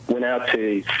up and went out to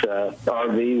his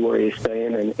RV where he's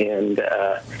staying, and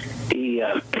he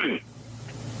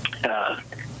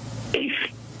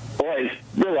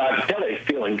really, I can tell he's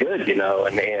feeling good,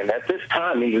 and at this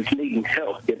time he was needing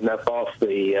help getting up off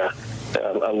the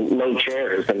low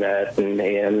chairs and that,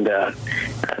 and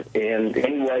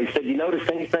anyway, he said, "You notice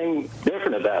anything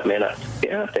different about me?" And I said,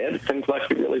 "Yeah, Dad, it seems like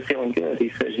you're really feeling good."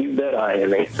 He says, "You bet I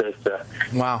am." He says,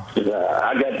 "Wow."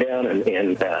 I got down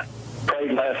and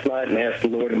prayed last night and asked the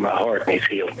Lord in my heart, and He's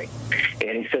healed me.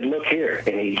 And he said, "Look here,"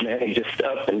 and he just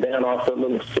up and down off the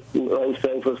little low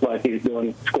sofas like he's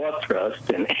doing squat thrust.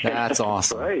 And that's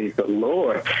awesome. Praise the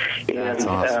Lord. That's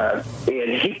awesome.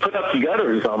 And he put up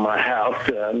gutters on my house,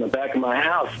 in the back of my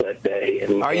house that day.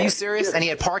 And, are you serious? And he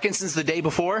had Parkinson's the day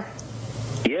before?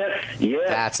 Yes.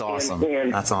 That's awesome.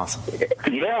 That's awesome.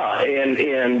 Yeah,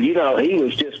 and he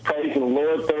was just praising the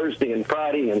Lord Thursday and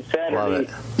Friday and Saturday.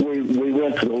 We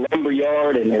went to the lumber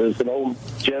yard, and there was an old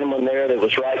gentleman there that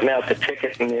was writing out the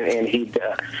ticket, and he'd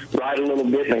write a little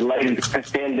bit, and he laid his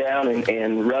pen down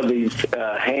and rub his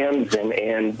hands,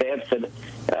 and Dad said,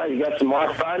 "You got some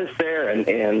arthritis there?"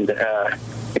 And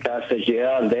the guy says,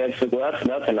 "Yeah," and Dad said, "Well, that's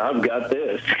nothing. I've got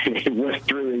this." And he went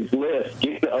through his list,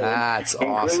 That's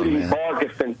awesome,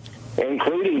 man.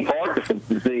 Including Parkinson's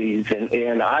disease,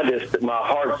 and I just, my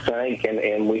heart sank,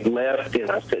 and we left, and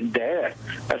I said, "Dad,"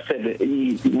 I said,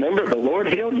 "You remember the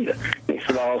Lord healed you?" He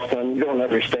said, "Oh, son, you don't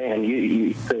understand.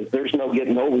 There's no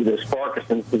getting over this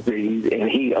Parkinson's disease," and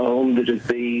he owned the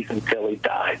disease until he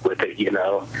died with it.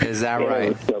 Is that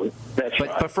right? So that's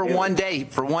right. But for one day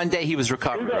he was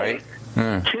recovered, right?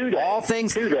 2 days. All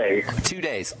things. 2 days. 2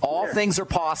 days. All things are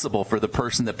possible for the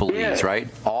person that believes, right?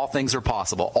 All things are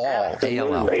possible. All.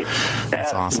 ALL.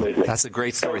 That's awesome. That's a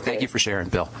great story. Thank you for sharing,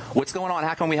 Bill. What's going on?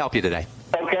 How can we help you today?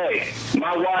 Okay.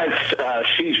 My wife,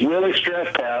 she's really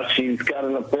stressed out. She's got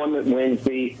an appointment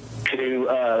Wednesday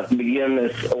to begin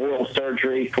this oral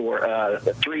surgery for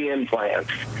 3 implants.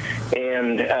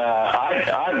 And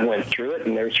I went through it,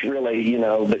 and there's really,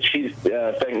 but she's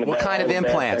thinking about what kind of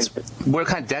implants? What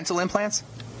kind of dental implants?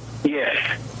 Yes,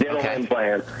 dental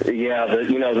implants. Yeah,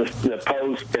 the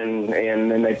post, and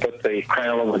then they put the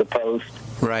crown over the post.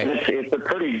 Right. And it's a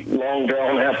pretty long,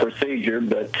 drawn-out procedure,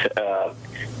 but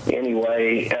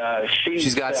anyway,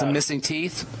 she's got some missing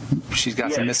teeth. She's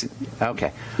got some missing.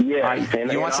 Okay. Yeah.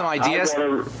 Right. You want some ideas?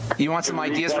 You want some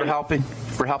ideas for helping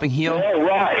heal? Yeah,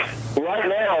 right. Right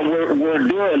now we're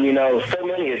doing so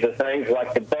many of the things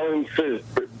like the bone soup.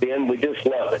 Ben, we just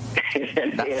love it.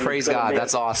 Praise God,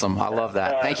 that's awesome. I love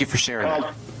that. Thank you for sharing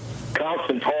that.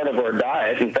 Constant part of our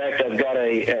diet. In fact, I've got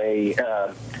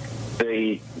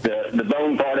the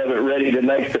bone part of it ready to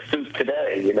make the soup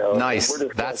today. Nice.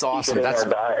 That's awesome.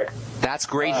 That's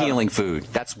great healing food.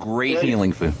 That's great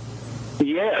healing food.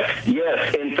 Yes.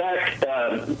 In fact,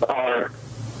 our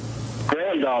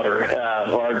granddaughter,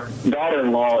 our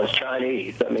daughter-in-law is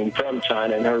Chinese. From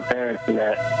China, and her parents and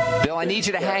that. Bill, I need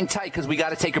you to hang tight because we got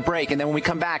to take a break, and then when we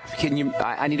come back,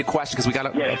 I need a question because we got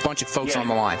a bunch of folks on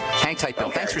the line. Hang tight,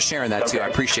 Bill. Thanks for sharing that too. I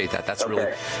appreciate that. That's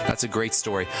that's a great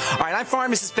story. All right, I'm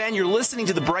Pharmacist Ben. You're listening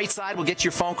to The Bright Side. We'll get to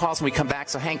your phone calls when we come back,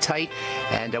 so hang tight,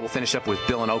 and we'll finish up with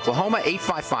Bill in Oklahoma.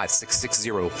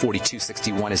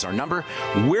 855-660-4261 is our number.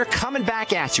 We're coming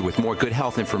back at you with more good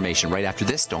health information right after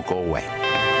this. Don't go away.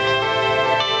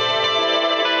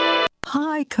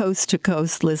 Hi, Coast to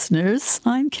Coast listeners.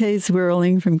 I'm Kay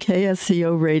Zwirling from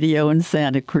KSCO Radio in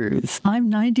Santa Cruz. I'm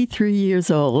 93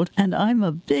 years old, and I'm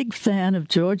a big fan of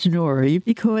George Norrie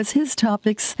because his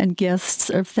topics and guests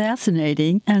are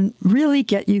fascinating and really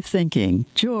get you thinking.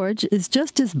 George is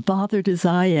just as bothered as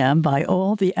I am by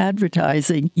all the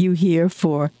advertising you hear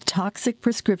for toxic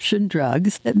prescription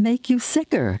drugs that make you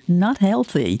sicker, not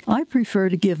healthy. I prefer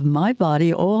to give my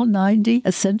body all 90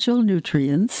 essential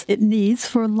nutrients it needs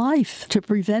for life to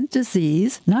prevent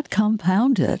disease, not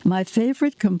compound it. My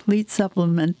favorite complete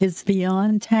supplement is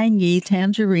Beyond Tangy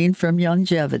Tangerine from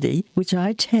Longevity, which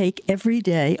I take every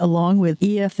day along with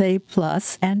EFA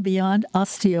Plus and Beyond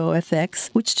OsteoFX,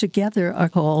 which together are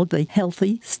called the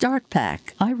Healthy Start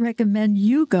Pack. I recommend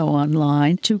you go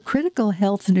online to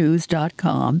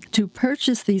criticalhealthnews.com to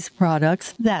purchase these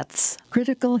products. That's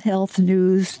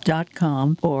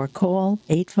criticalhealthnews.com or call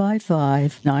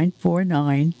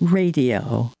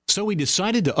 855-949-RADIO. So we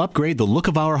decided to upgrade the look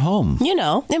of our home.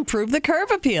 Improve the curb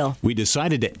appeal. We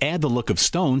decided to add the look of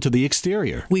stone to the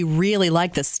exterior. We really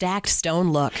like the stacked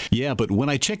stone look. Yeah, but when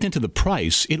I checked into the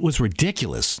price, it was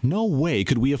ridiculous. No way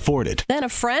could we afford it. Then a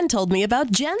friend told me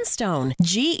about Genstone.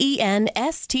 Genstone.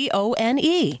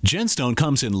 Genstone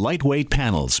comes in lightweight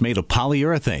panels made of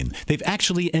polyurethane. They've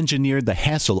actually engineered the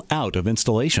hassle out of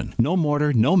installation. No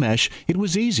mortar, no mesh. It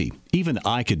was easy. Even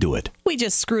I could do it. We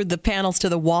just screwed the panels to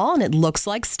the wall and it looks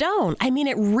like stone. stone. I mean,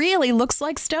 it really looks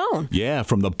like stone. Yeah,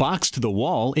 from the box to the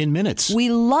wall in minutes.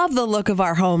 We love the look of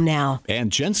our home now.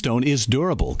 And Genstone is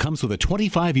durable, comes with a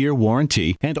 25-year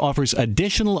warranty, and offers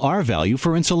additional R-value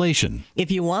for insulation.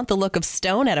 If you want the look of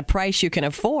stone at a price you can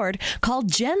afford, call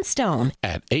Genstone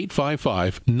at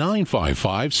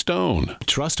 855-955-STONE.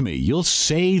 Trust me, you'll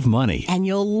save money. And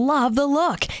you'll love the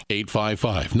look.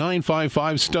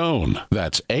 855-955-STONE.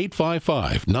 That's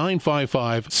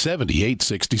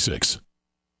 855-955-7866.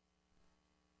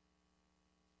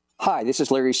 Hi, this is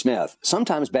Larry Smith.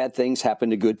 Sometimes bad things happen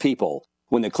to good people.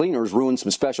 When the cleaners ruined some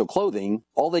special clothing,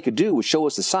 all they could do was show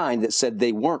us a sign that said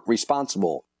they weren't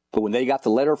responsible. But when they got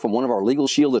the letter from one of our Legal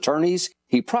Shield attorneys,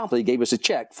 he promptly gave us a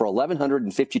check for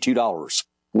 $1,152.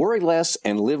 Worry less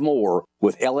and live more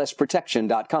with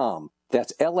lsprotection.com.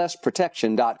 That's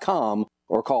lsprotection.com,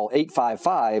 or call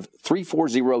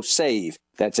 855-340-SAVE.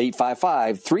 That's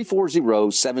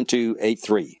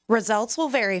 855-340-7283. Results will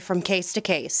vary from case to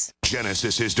case.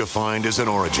 Genesis is defined as an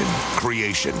origin,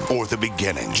 creation, or the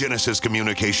beginning. Genesis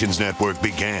Communications Network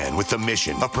began with the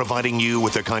mission of providing you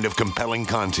with the kind of compelling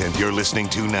content you're listening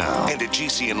to now. And at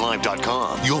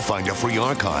GCNlive.com, you'll find a free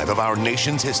archive of our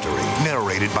nation's history,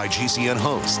 narrated by GCN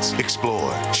hosts,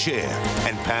 explored, shared,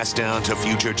 and passed down to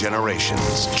future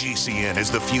generations. GCN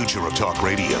is the future of talk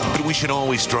radio, but we should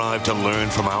always strive to learn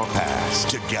from our past.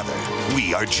 Together,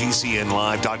 we are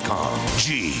GCNlive.com.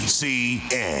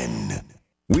 GCN.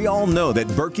 We all know that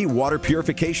Berkey Water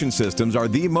Purification Systems are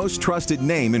the most trusted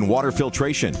name in water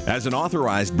filtration. As an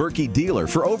authorized Berkey dealer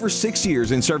for over 6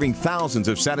 years and serving thousands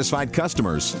of satisfied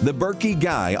customers, the Berkey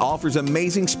Guy offers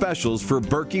amazing specials for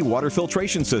Berkey Water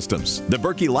Filtration Systems. The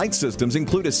Berkey Light Systems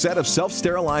include a set of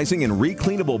self-sterilizing and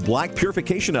recleanable black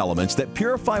purification elements that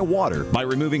purify water by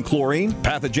removing chlorine,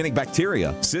 pathogenic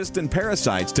bacteria, cysts, and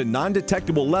parasites to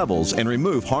non-detectable levels and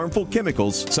remove harmful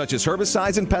chemicals such as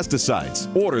herbicides and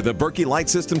pesticides. Order the Berkey Light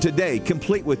System today,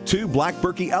 complete with 2 black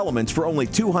Berkey elements for only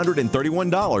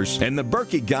 $231, and the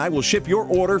Berkey Guy will ship your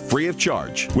order free of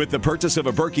charge. With the purchase of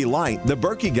a Berkey Light, the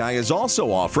Berkey Guy is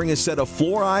also offering a set of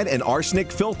fluoride and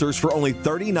arsenic filters for only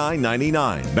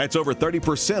 $39.99. That's over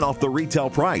 30% off the retail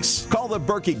price. Call the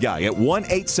Berkey Guy at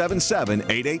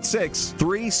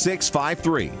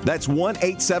 1-877-886-3653. That's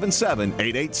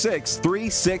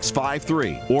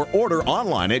 1-877-886-3653. Or order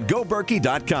online at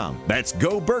goberkey.com. That's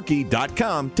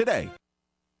goberkey.com today.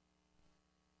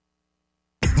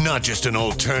 Not just an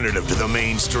alternative to the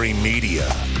mainstream media.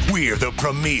 We're the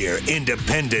premier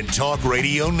independent talk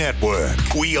radio network.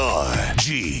 We are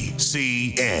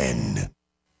GCN.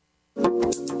 All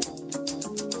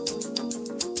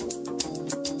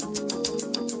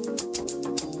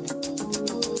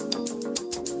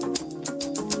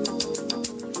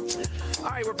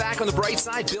right, we're back on the bright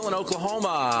side. Bill in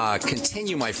Oklahoma.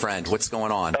 Continue, my friend. What's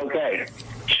going on? Okay.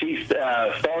 She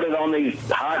started on these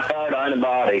high-powered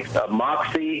antibiotics,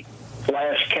 Moxie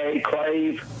 /K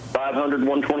Clave, 500,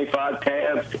 125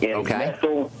 tabs, and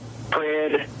methyl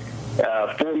pred,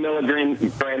 4 milligram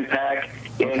pack.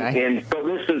 And so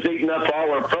this is eating up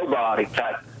all our probiotic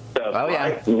type stuff. Oh,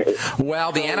 yeah. Right?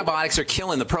 Well, the antibiotics are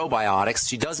killing the probiotics.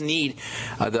 She does need,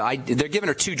 they're giving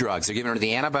her 2 drugs. They're giving her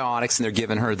the antibiotics and they're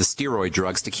giving her the steroid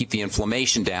drugs to keep the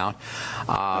inflammation down.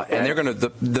 And they're going to,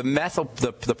 the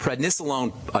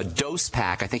prednisolone dose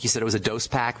pack, I think you said it was a dose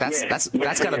pack.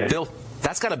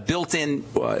 That's got a built-in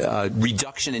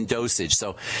reduction in dosage,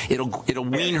 so it'll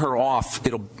wean her off.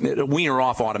 It'll wean her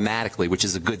off automatically, which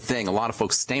is a good thing. A lot of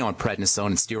folks stay on prednisone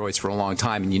and steroids for a long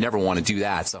time, and you never want to do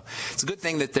that. So it's a good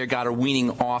thing that they got her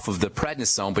weaning off of the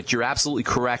prednisone. But you're absolutely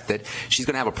correct that she's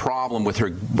going to have a problem with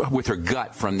her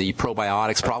gut from the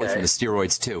probiotics, probably from the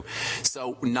steroids too.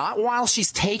 So not while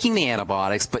she's taking the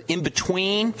antibiotics, but in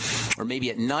between, or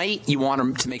maybe at night, you want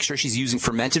her to make sure she's using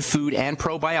fermented food and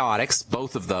probiotics,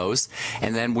 both of those.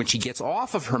 And then when she gets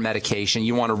off of her medication,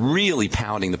 you want to really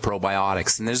pounding the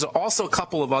probiotics. And there's also a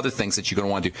couple of other things that you're going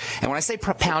to want to do. And when I say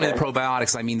pounding the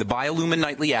probiotics, I mean the Biolumin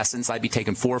Nightly Essence. I'd be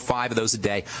taking 4 or 5 of those a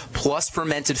day, plus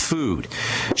fermented food.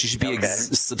 She should be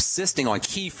subsisting on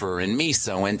kefir and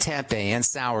miso and tempeh and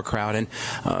sauerkraut and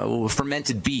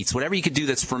fermented beets, whatever you could do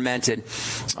that's fermented.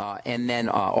 And then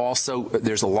also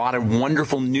there's a lot of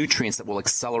wonderful nutrients that will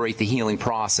accelerate the healing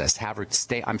process. Have her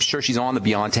stay. I'm sure she's on the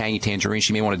Beyond Tangy Tangerine.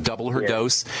 She may want to double her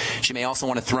dose. She may also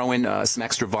want to throw in some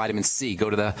extra vitamin C. Go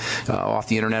to the off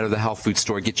the internet or the health food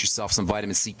store, get yourself some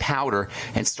vitamin C powder,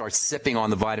 and start sipping on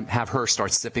the vitamin. Have her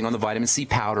start sipping on the vitamin C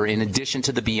powder in addition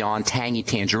to the Beyond Tangy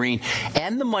Tangerine tangerine,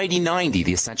 and the Mighty 90.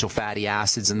 The essential fatty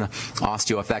acids and the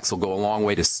OsteoFX will go a long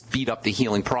way to speed up the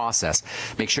healing process.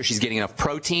 Make sure she's getting enough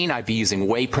protein. I'd be using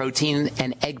whey protein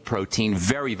and egg protein.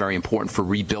 Very, very important for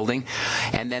rebuilding.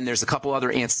 And then there's a couple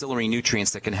other ancillary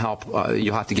nutrients that can help.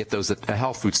 You'll have to get those at a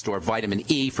health food store. Vitamin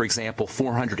E, for example,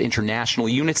 400 international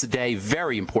units a day.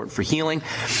 Very important for healing.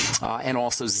 And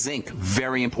also zinc,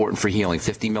 very important for healing.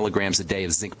 50 milligrams a day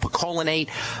of zinc picolinate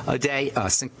a day,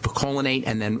 zinc picolinate,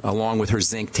 and then along with her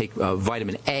zinc, take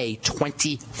vitamin A,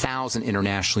 20,000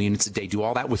 international units a day. Do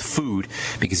all that with food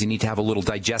because you need to have a little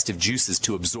digestive juices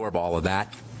to absorb all of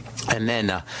that. And then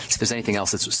if there's anything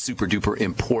else that's super duper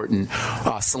important,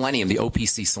 selenium, the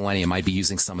OPC selenium, I'd be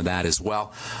using some of that as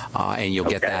well. And you'll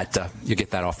get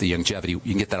that off the longevity. You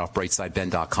can get that off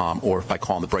brightsideben.com or by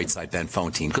calling the Brightside Ben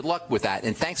phone team. Good luck with that.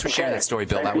 And thanks for sharing that story,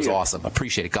 Bill. That was awesome.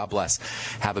 Appreciate it. God bless.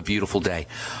 Have a beautiful day.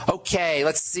 Okay,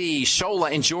 let's see.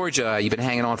 Shola in Georgia. You've been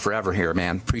hanging on forever here,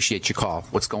 man. Appreciate your call.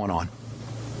 What's going on?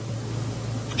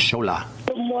 Shola.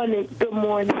 Good morning. Good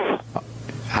morning.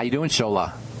 How you doing,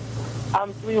 Shola?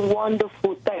 I'm doing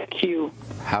wonderful, thank you.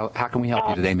 How can we help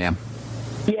you today, ma'am?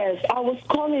 Yes, I was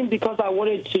calling because I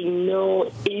wanted to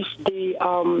know if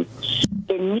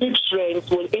the nutrients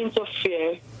will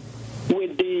interfere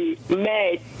with the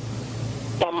meds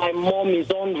that my mom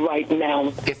is on right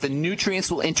now. If the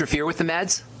nutrients will interfere with the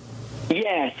meds?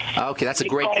 Yes. Okay, that's a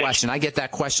great question. I get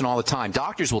that question all the time.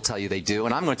 Doctors will tell you they do,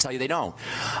 and I'm going to tell you they don't.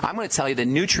 I'm going to tell you that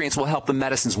nutrients will help the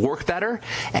medicines work better,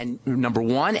 and number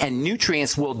one, and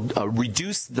nutrients will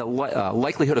reduce the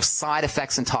likelihood of side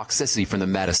effects and toxicity from the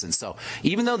medicine. So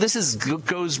even though this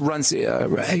runs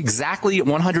exactly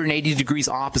 180 degrees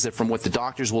opposite from what the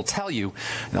doctors will tell you,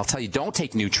 and they'll tell you don't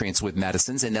take nutrients with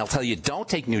medicines, and they'll tell you don't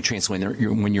take nutrients when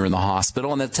you're in the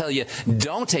hospital, and they'll tell you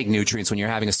don't take nutrients when you're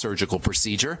having a surgical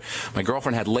procedure. My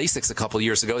girlfriend had LASIX a couple of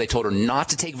years ago. They told her not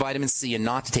to take vitamin C and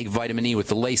not to take vitamin E with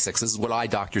the LASIX. This is what eye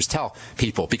doctors tell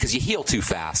people because you heal too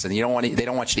fast, and they don't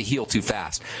want you to heal too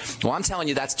fast. Well, I'm telling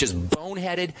you that's just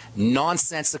boneheaded,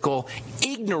 nonsensical,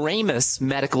 ignoramus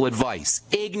medical advice.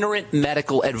 Ignorant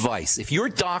medical advice. If your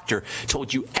doctor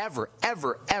told you ever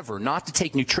not to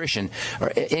take nutrition or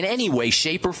in any way,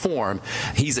 shape, or form,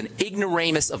 he's an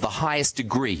ignoramus of the highest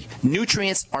degree.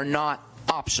 Nutrients are not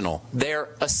optional. They're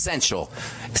essential.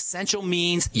 Essential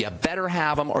means you better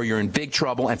have them or you're in big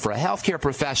trouble. And for a healthcare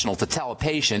professional to tell a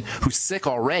patient who's sick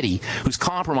already, who's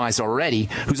compromised already,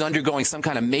 who's undergoing some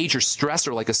kind of major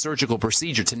stressor like a surgical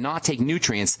procedure to not take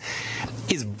nutrients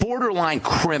is borderline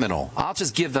criminal. I'll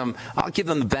give them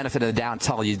the benefit of the doubt and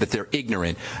tell you that they're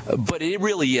ignorant. But it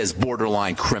really is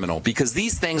borderline criminal because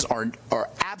these things are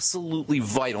absolutely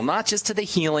vital, not just to the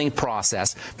healing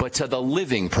process, but to the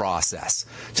living process,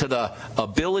 to the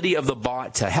ability of the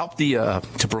body to help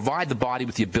to provide the body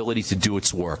with the ability to do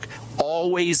its work.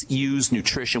 Always use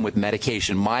nutrition with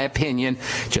medication. My opinion,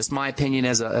 just my opinion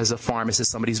as a pharmacist,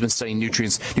 somebody who's been studying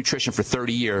nutrition for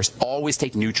 30 years, always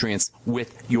take nutrients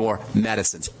with your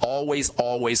medicines. Always,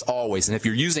 always, always. And if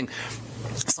you're using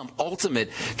some ultimate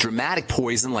dramatic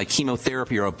poison like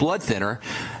chemotherapy or a blood thinner,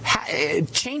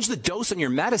 change the dose on your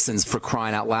medicines, for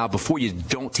crying out loud, before you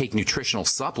don't take nutritional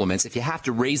supplements. If you have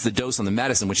to raise the dose on the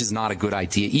medicine, which is not a good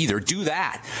idea either, do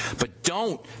that. But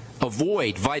don't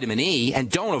avoid vitamin E,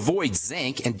 and don't avoid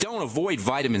zinc, and don't avoid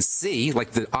vitamin C, like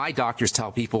the eye doctors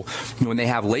tell people when they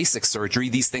have LASIK surgery.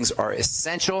 These things are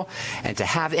essential, and to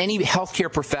have any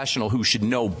healthcare professional who should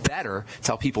know better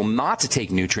tell people not to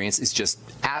take nutrients is just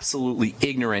absolutely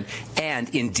ignorant and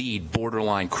indeed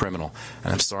borderline criminal.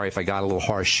 And I'm sorry if I got a little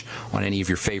harsh on any of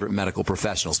your favorite medical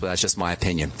professionals, but that's just my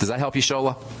opinion. Does that help you,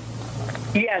 Shola?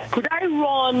 Yes. Could I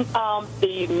run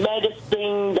the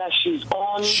medicine that she's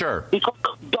on? Sure. Because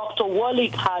Dr.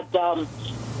 Wallach had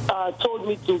told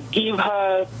me to give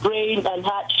her brain and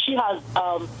heart. She has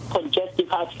congestive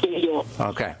heart failure.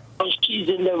 Okay. She's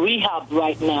in the rehab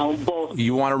right now. But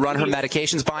you want to run her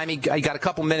medications by me? I got a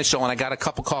couple minutes, Shola, and I got a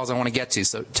couple calls I want to get to.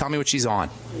 So tell me what she's on.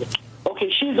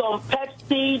 Okay, she's on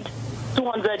Pepcid,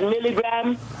 200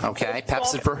 milligram. Okay,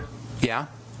 Pepcid yeah.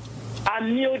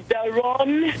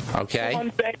 Amiodarone, okay.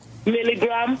 200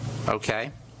 milligram.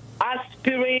 Okay.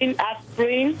 Aspirin.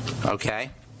 Okay.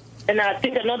 And I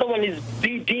think another one is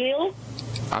Bidil.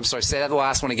 I'm sorry, say that the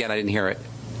last one again. I didn't hear it.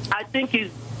 I think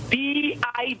it's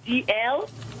Bidl.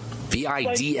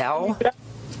 Bidl?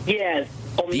 Yes.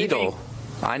 Beetle.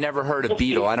 I never heard of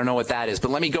Beetle. I don't know what that is.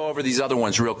 But let me go over these other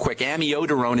ones real quick.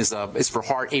 Amiodarone is for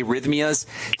heart arrhythmias,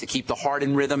 to keep the heart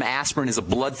in rhythm. Aspirin is a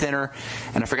blood thinner.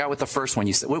 And I forgot what the first one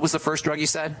you said. What was the first drug you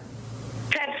said?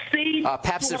 Pepcid.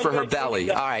 Pepcid for her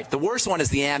belly. All right. The worst one is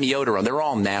the amiodarone. They're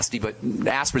all nasty, but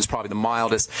aspirin's probably the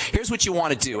mildest. Here's what you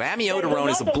want to do. Amiodarone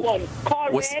is a...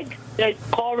 there's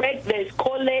Correct, there's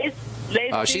Colace.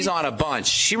 She's on a bunch.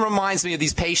 She reminds me of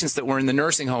these patients that were in the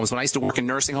nursing homes when I used to work in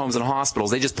nursing homes and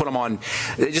hospitals. They just put them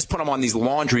on these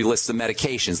laundry lists of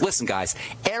medications. Listen, guys,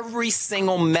 every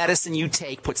single medicine you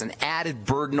take puts an added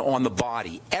burden on the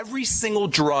body. Every single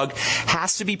drug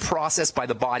has to be processed by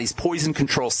the body's poison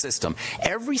control system.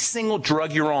 Every single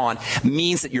drug you're on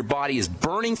means that your body is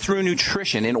burning through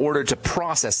nutrition in order to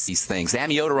process these things.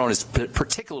 Amiodarone is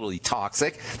particularly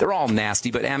toxic. They're all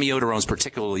nasty, but amiodarone is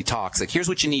particularly toxic. Here's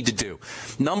what you need to do.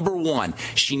 Number one,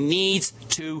 she needs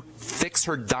to fix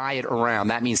her diet around.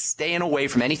 That means staying away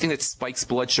from anything that spikes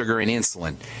blood sugar and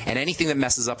insulin and anything that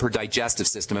messes up her digestive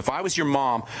system. If I was your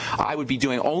mom, I would be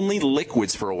doing only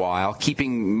liquids for a while,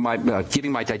 giving my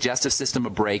digestive system a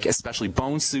break, especially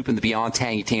bone soup and the Beyond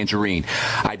Tangy Tangerine.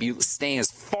 I'd be staying as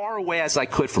far away as I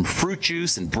could from fruit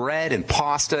juice and bread and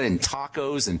pasta and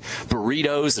tacos and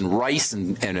burritos and rice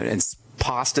and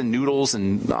pasta, noodles,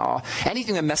 and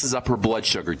anything that messes up her blood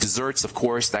sugar. Desserts, of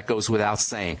course, that goes without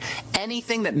saying.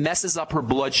 Anything that messes up her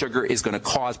blood sugar is going to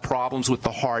cause problems with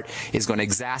the heart, is going to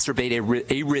exacerbate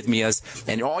arrhythmias,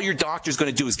 and all your doctor's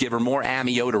going to do is give her more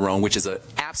amiodarone, which is an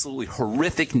absolutely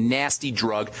horrific, nasty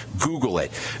drug. Google it.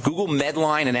 Google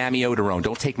Medline and amiodarone.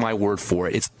 Don't take my word for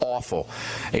it. It's awful.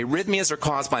 Arrhythmias are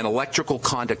caused by an electrical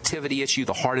conductivity issue.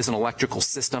 The heart is an electrical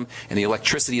system, and the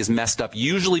electricity is messed up,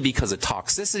 usually because of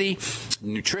toxicity,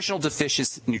 nutritional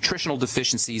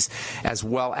deficiencies, as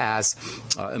well as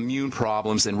immune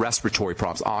problems and respiratory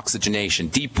problems, oxygenation.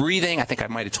 Deep breathing, I think I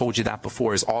might have told you that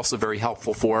before, is also very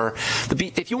helpful for her.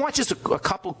 If you want just a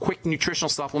couple quick nutritional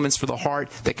supplements for the heart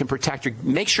that can protect her,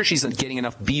 make sure she's getting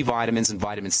enough B vitamins and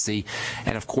vitamin C.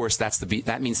 And of course,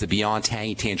 that means the Beyond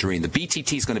Tangy Tangerine. The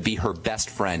BTT is going to be her best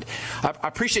friend. I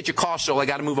appreciate your call, Joel. I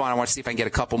got to move on. I want to see if I can get a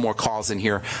couple more calls in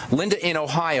here. Linda in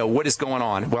Ohio, what is going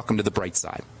on? Welcome to the Bright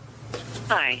Side.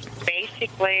 Hi.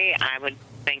 Basically, I would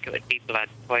think it would be blood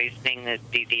poisoning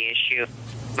that'd be the issue.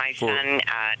 My son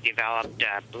developed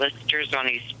blisters on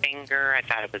his finger. I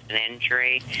thought it was an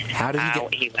injury. How did he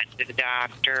get? He went to the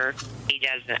doctor.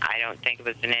 I don't think it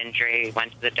was an injury. He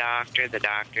went to the doctor. The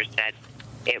doctor said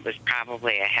it was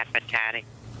probably a hepatic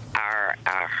or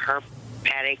a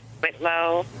herpetic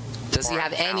whitlow. Does he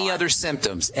have any other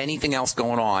symptoms? Anything else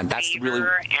going on? That's fever, really.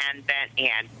 And then he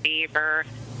had fever.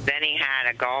 Then he had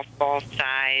a golf ball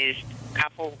sized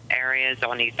couple areas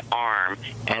on his arm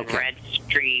and red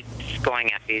streaks going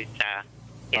up his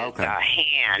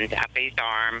hand, up his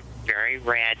arm, very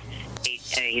red.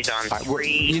 He's on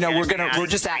three. We're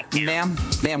just at, ma'am,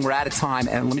 we're out of time,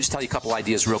 and let me just tell you a couple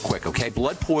ideas real quick, okay?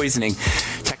 Blood poisoning,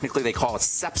 technically they call it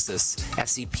sepsis,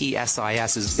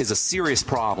 S-E-P-S-I-S, is a serious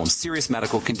problem, serious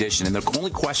medical condition, and the only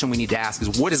question we need to ask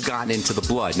is what has gotten into the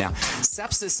blood. Now,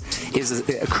 sepsis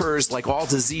occurs, like all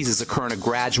diseases, occur in a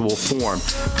gradual form,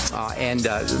 and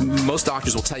most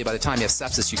doctors will tell you by the time you have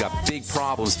sepsis, you got big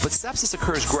problems, but sepsis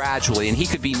occurs gradually, and he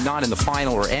could be not in the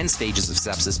final or end stages of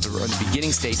sepsis, but in the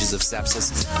beginning stages of sepsis.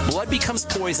 Blood becomes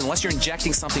poison unless you're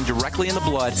injecting something directly in the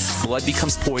blood. Blood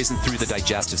becomes poison through the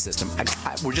digestive system.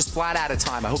 We're just flat out of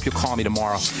time. I hope you'll call me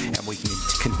tomorrow and we can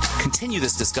continue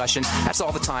this discussion. That's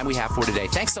all the time we have for today.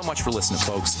 Thanks so much for listening,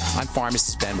 folks. I'm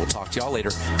Pharmacist Ben. We'll talk to y'all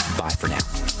later. Bye for now.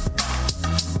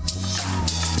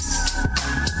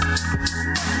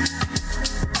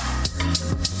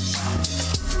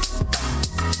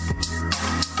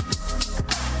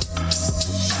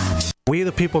 We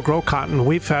the people grow cotton,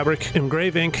 weave fabric,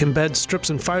 engrave ink, embed strips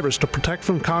and fibers to protect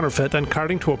from counterfeit and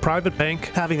carting to a private bank,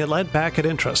 having it lent back at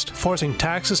interest, forcing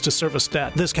taxes to service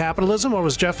debt. This capitalism, or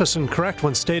was Jefferson correct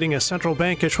when stating a central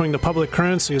bank issuing the public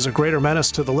currency is a greater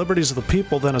menace to the liberties of the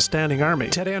people than a standing army?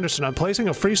 Ted Anderson, I'm placing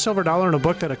a free silver dollar in a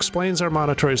book that explains our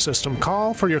monetary system.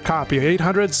 Call for your copy,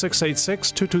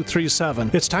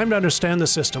 800-686-2237. It's time to understand the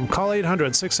system. Call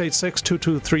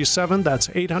 800-686-2237. That's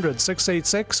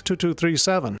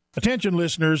 800-686-2237. Attention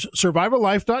listeners,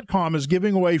 SurvivalLife.com is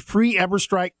giving away free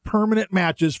EverStrike permanent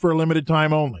matches for a limited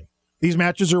time only. These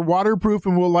matches are waterproof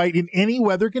and will light in any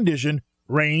weather condition,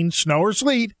 rain, snow, or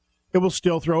sleet. It will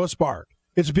still throw a spark.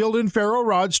 Its built-in ferro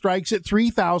rod strikes at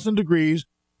 3,000 degrees,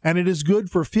 and it is good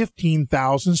for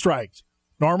 15,000 strikes.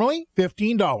 Normally,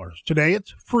 $15. Today,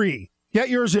 it's free. Get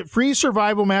yours at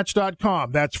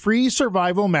freesurvivalmatch.com. That's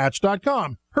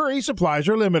freesurvivalmatch.com. Hurry, supplies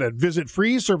are limited. Visit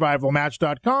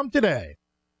freesurvivalmatch.com today.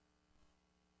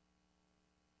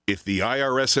 If the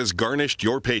IRS has garnished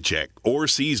your paycheck or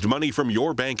seized money from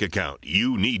your bank account,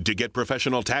 you need to get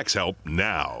professional tax help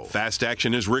now. Fast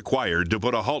action is required to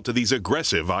put a halt to these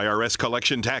aggressive IRS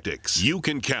collection tactics. You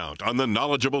can count on the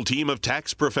knowledgeable team of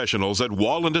tax professionals at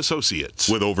Wall & Associates.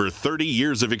 With over 30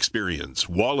 years of experience,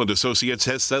 Wall & Associates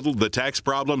has settled the tax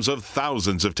problems of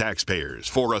thousands of taxpayers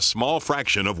for a small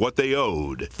fraction of what they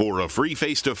owed. For a free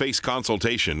face-to-face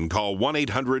consultation, call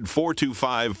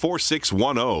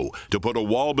 1-800-425-4610 to put a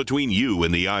wall between you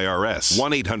and the IRS.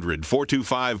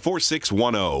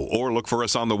 1-800-425-4610 or look for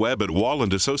us on the web at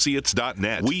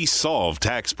wallandassociates.net. We solve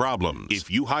tax problems.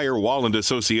 If you hire Wall &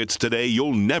 Associates today,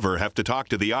 you'll never have to talk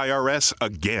to the IRS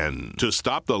again. To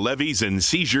stop the levies and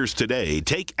seizures today,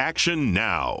 take action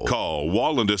now. Call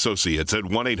Wall & Associates at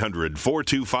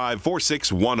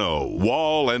 1-800-425-4610.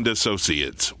 Wall &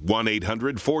 Associates,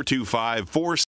 1-800-425-4610.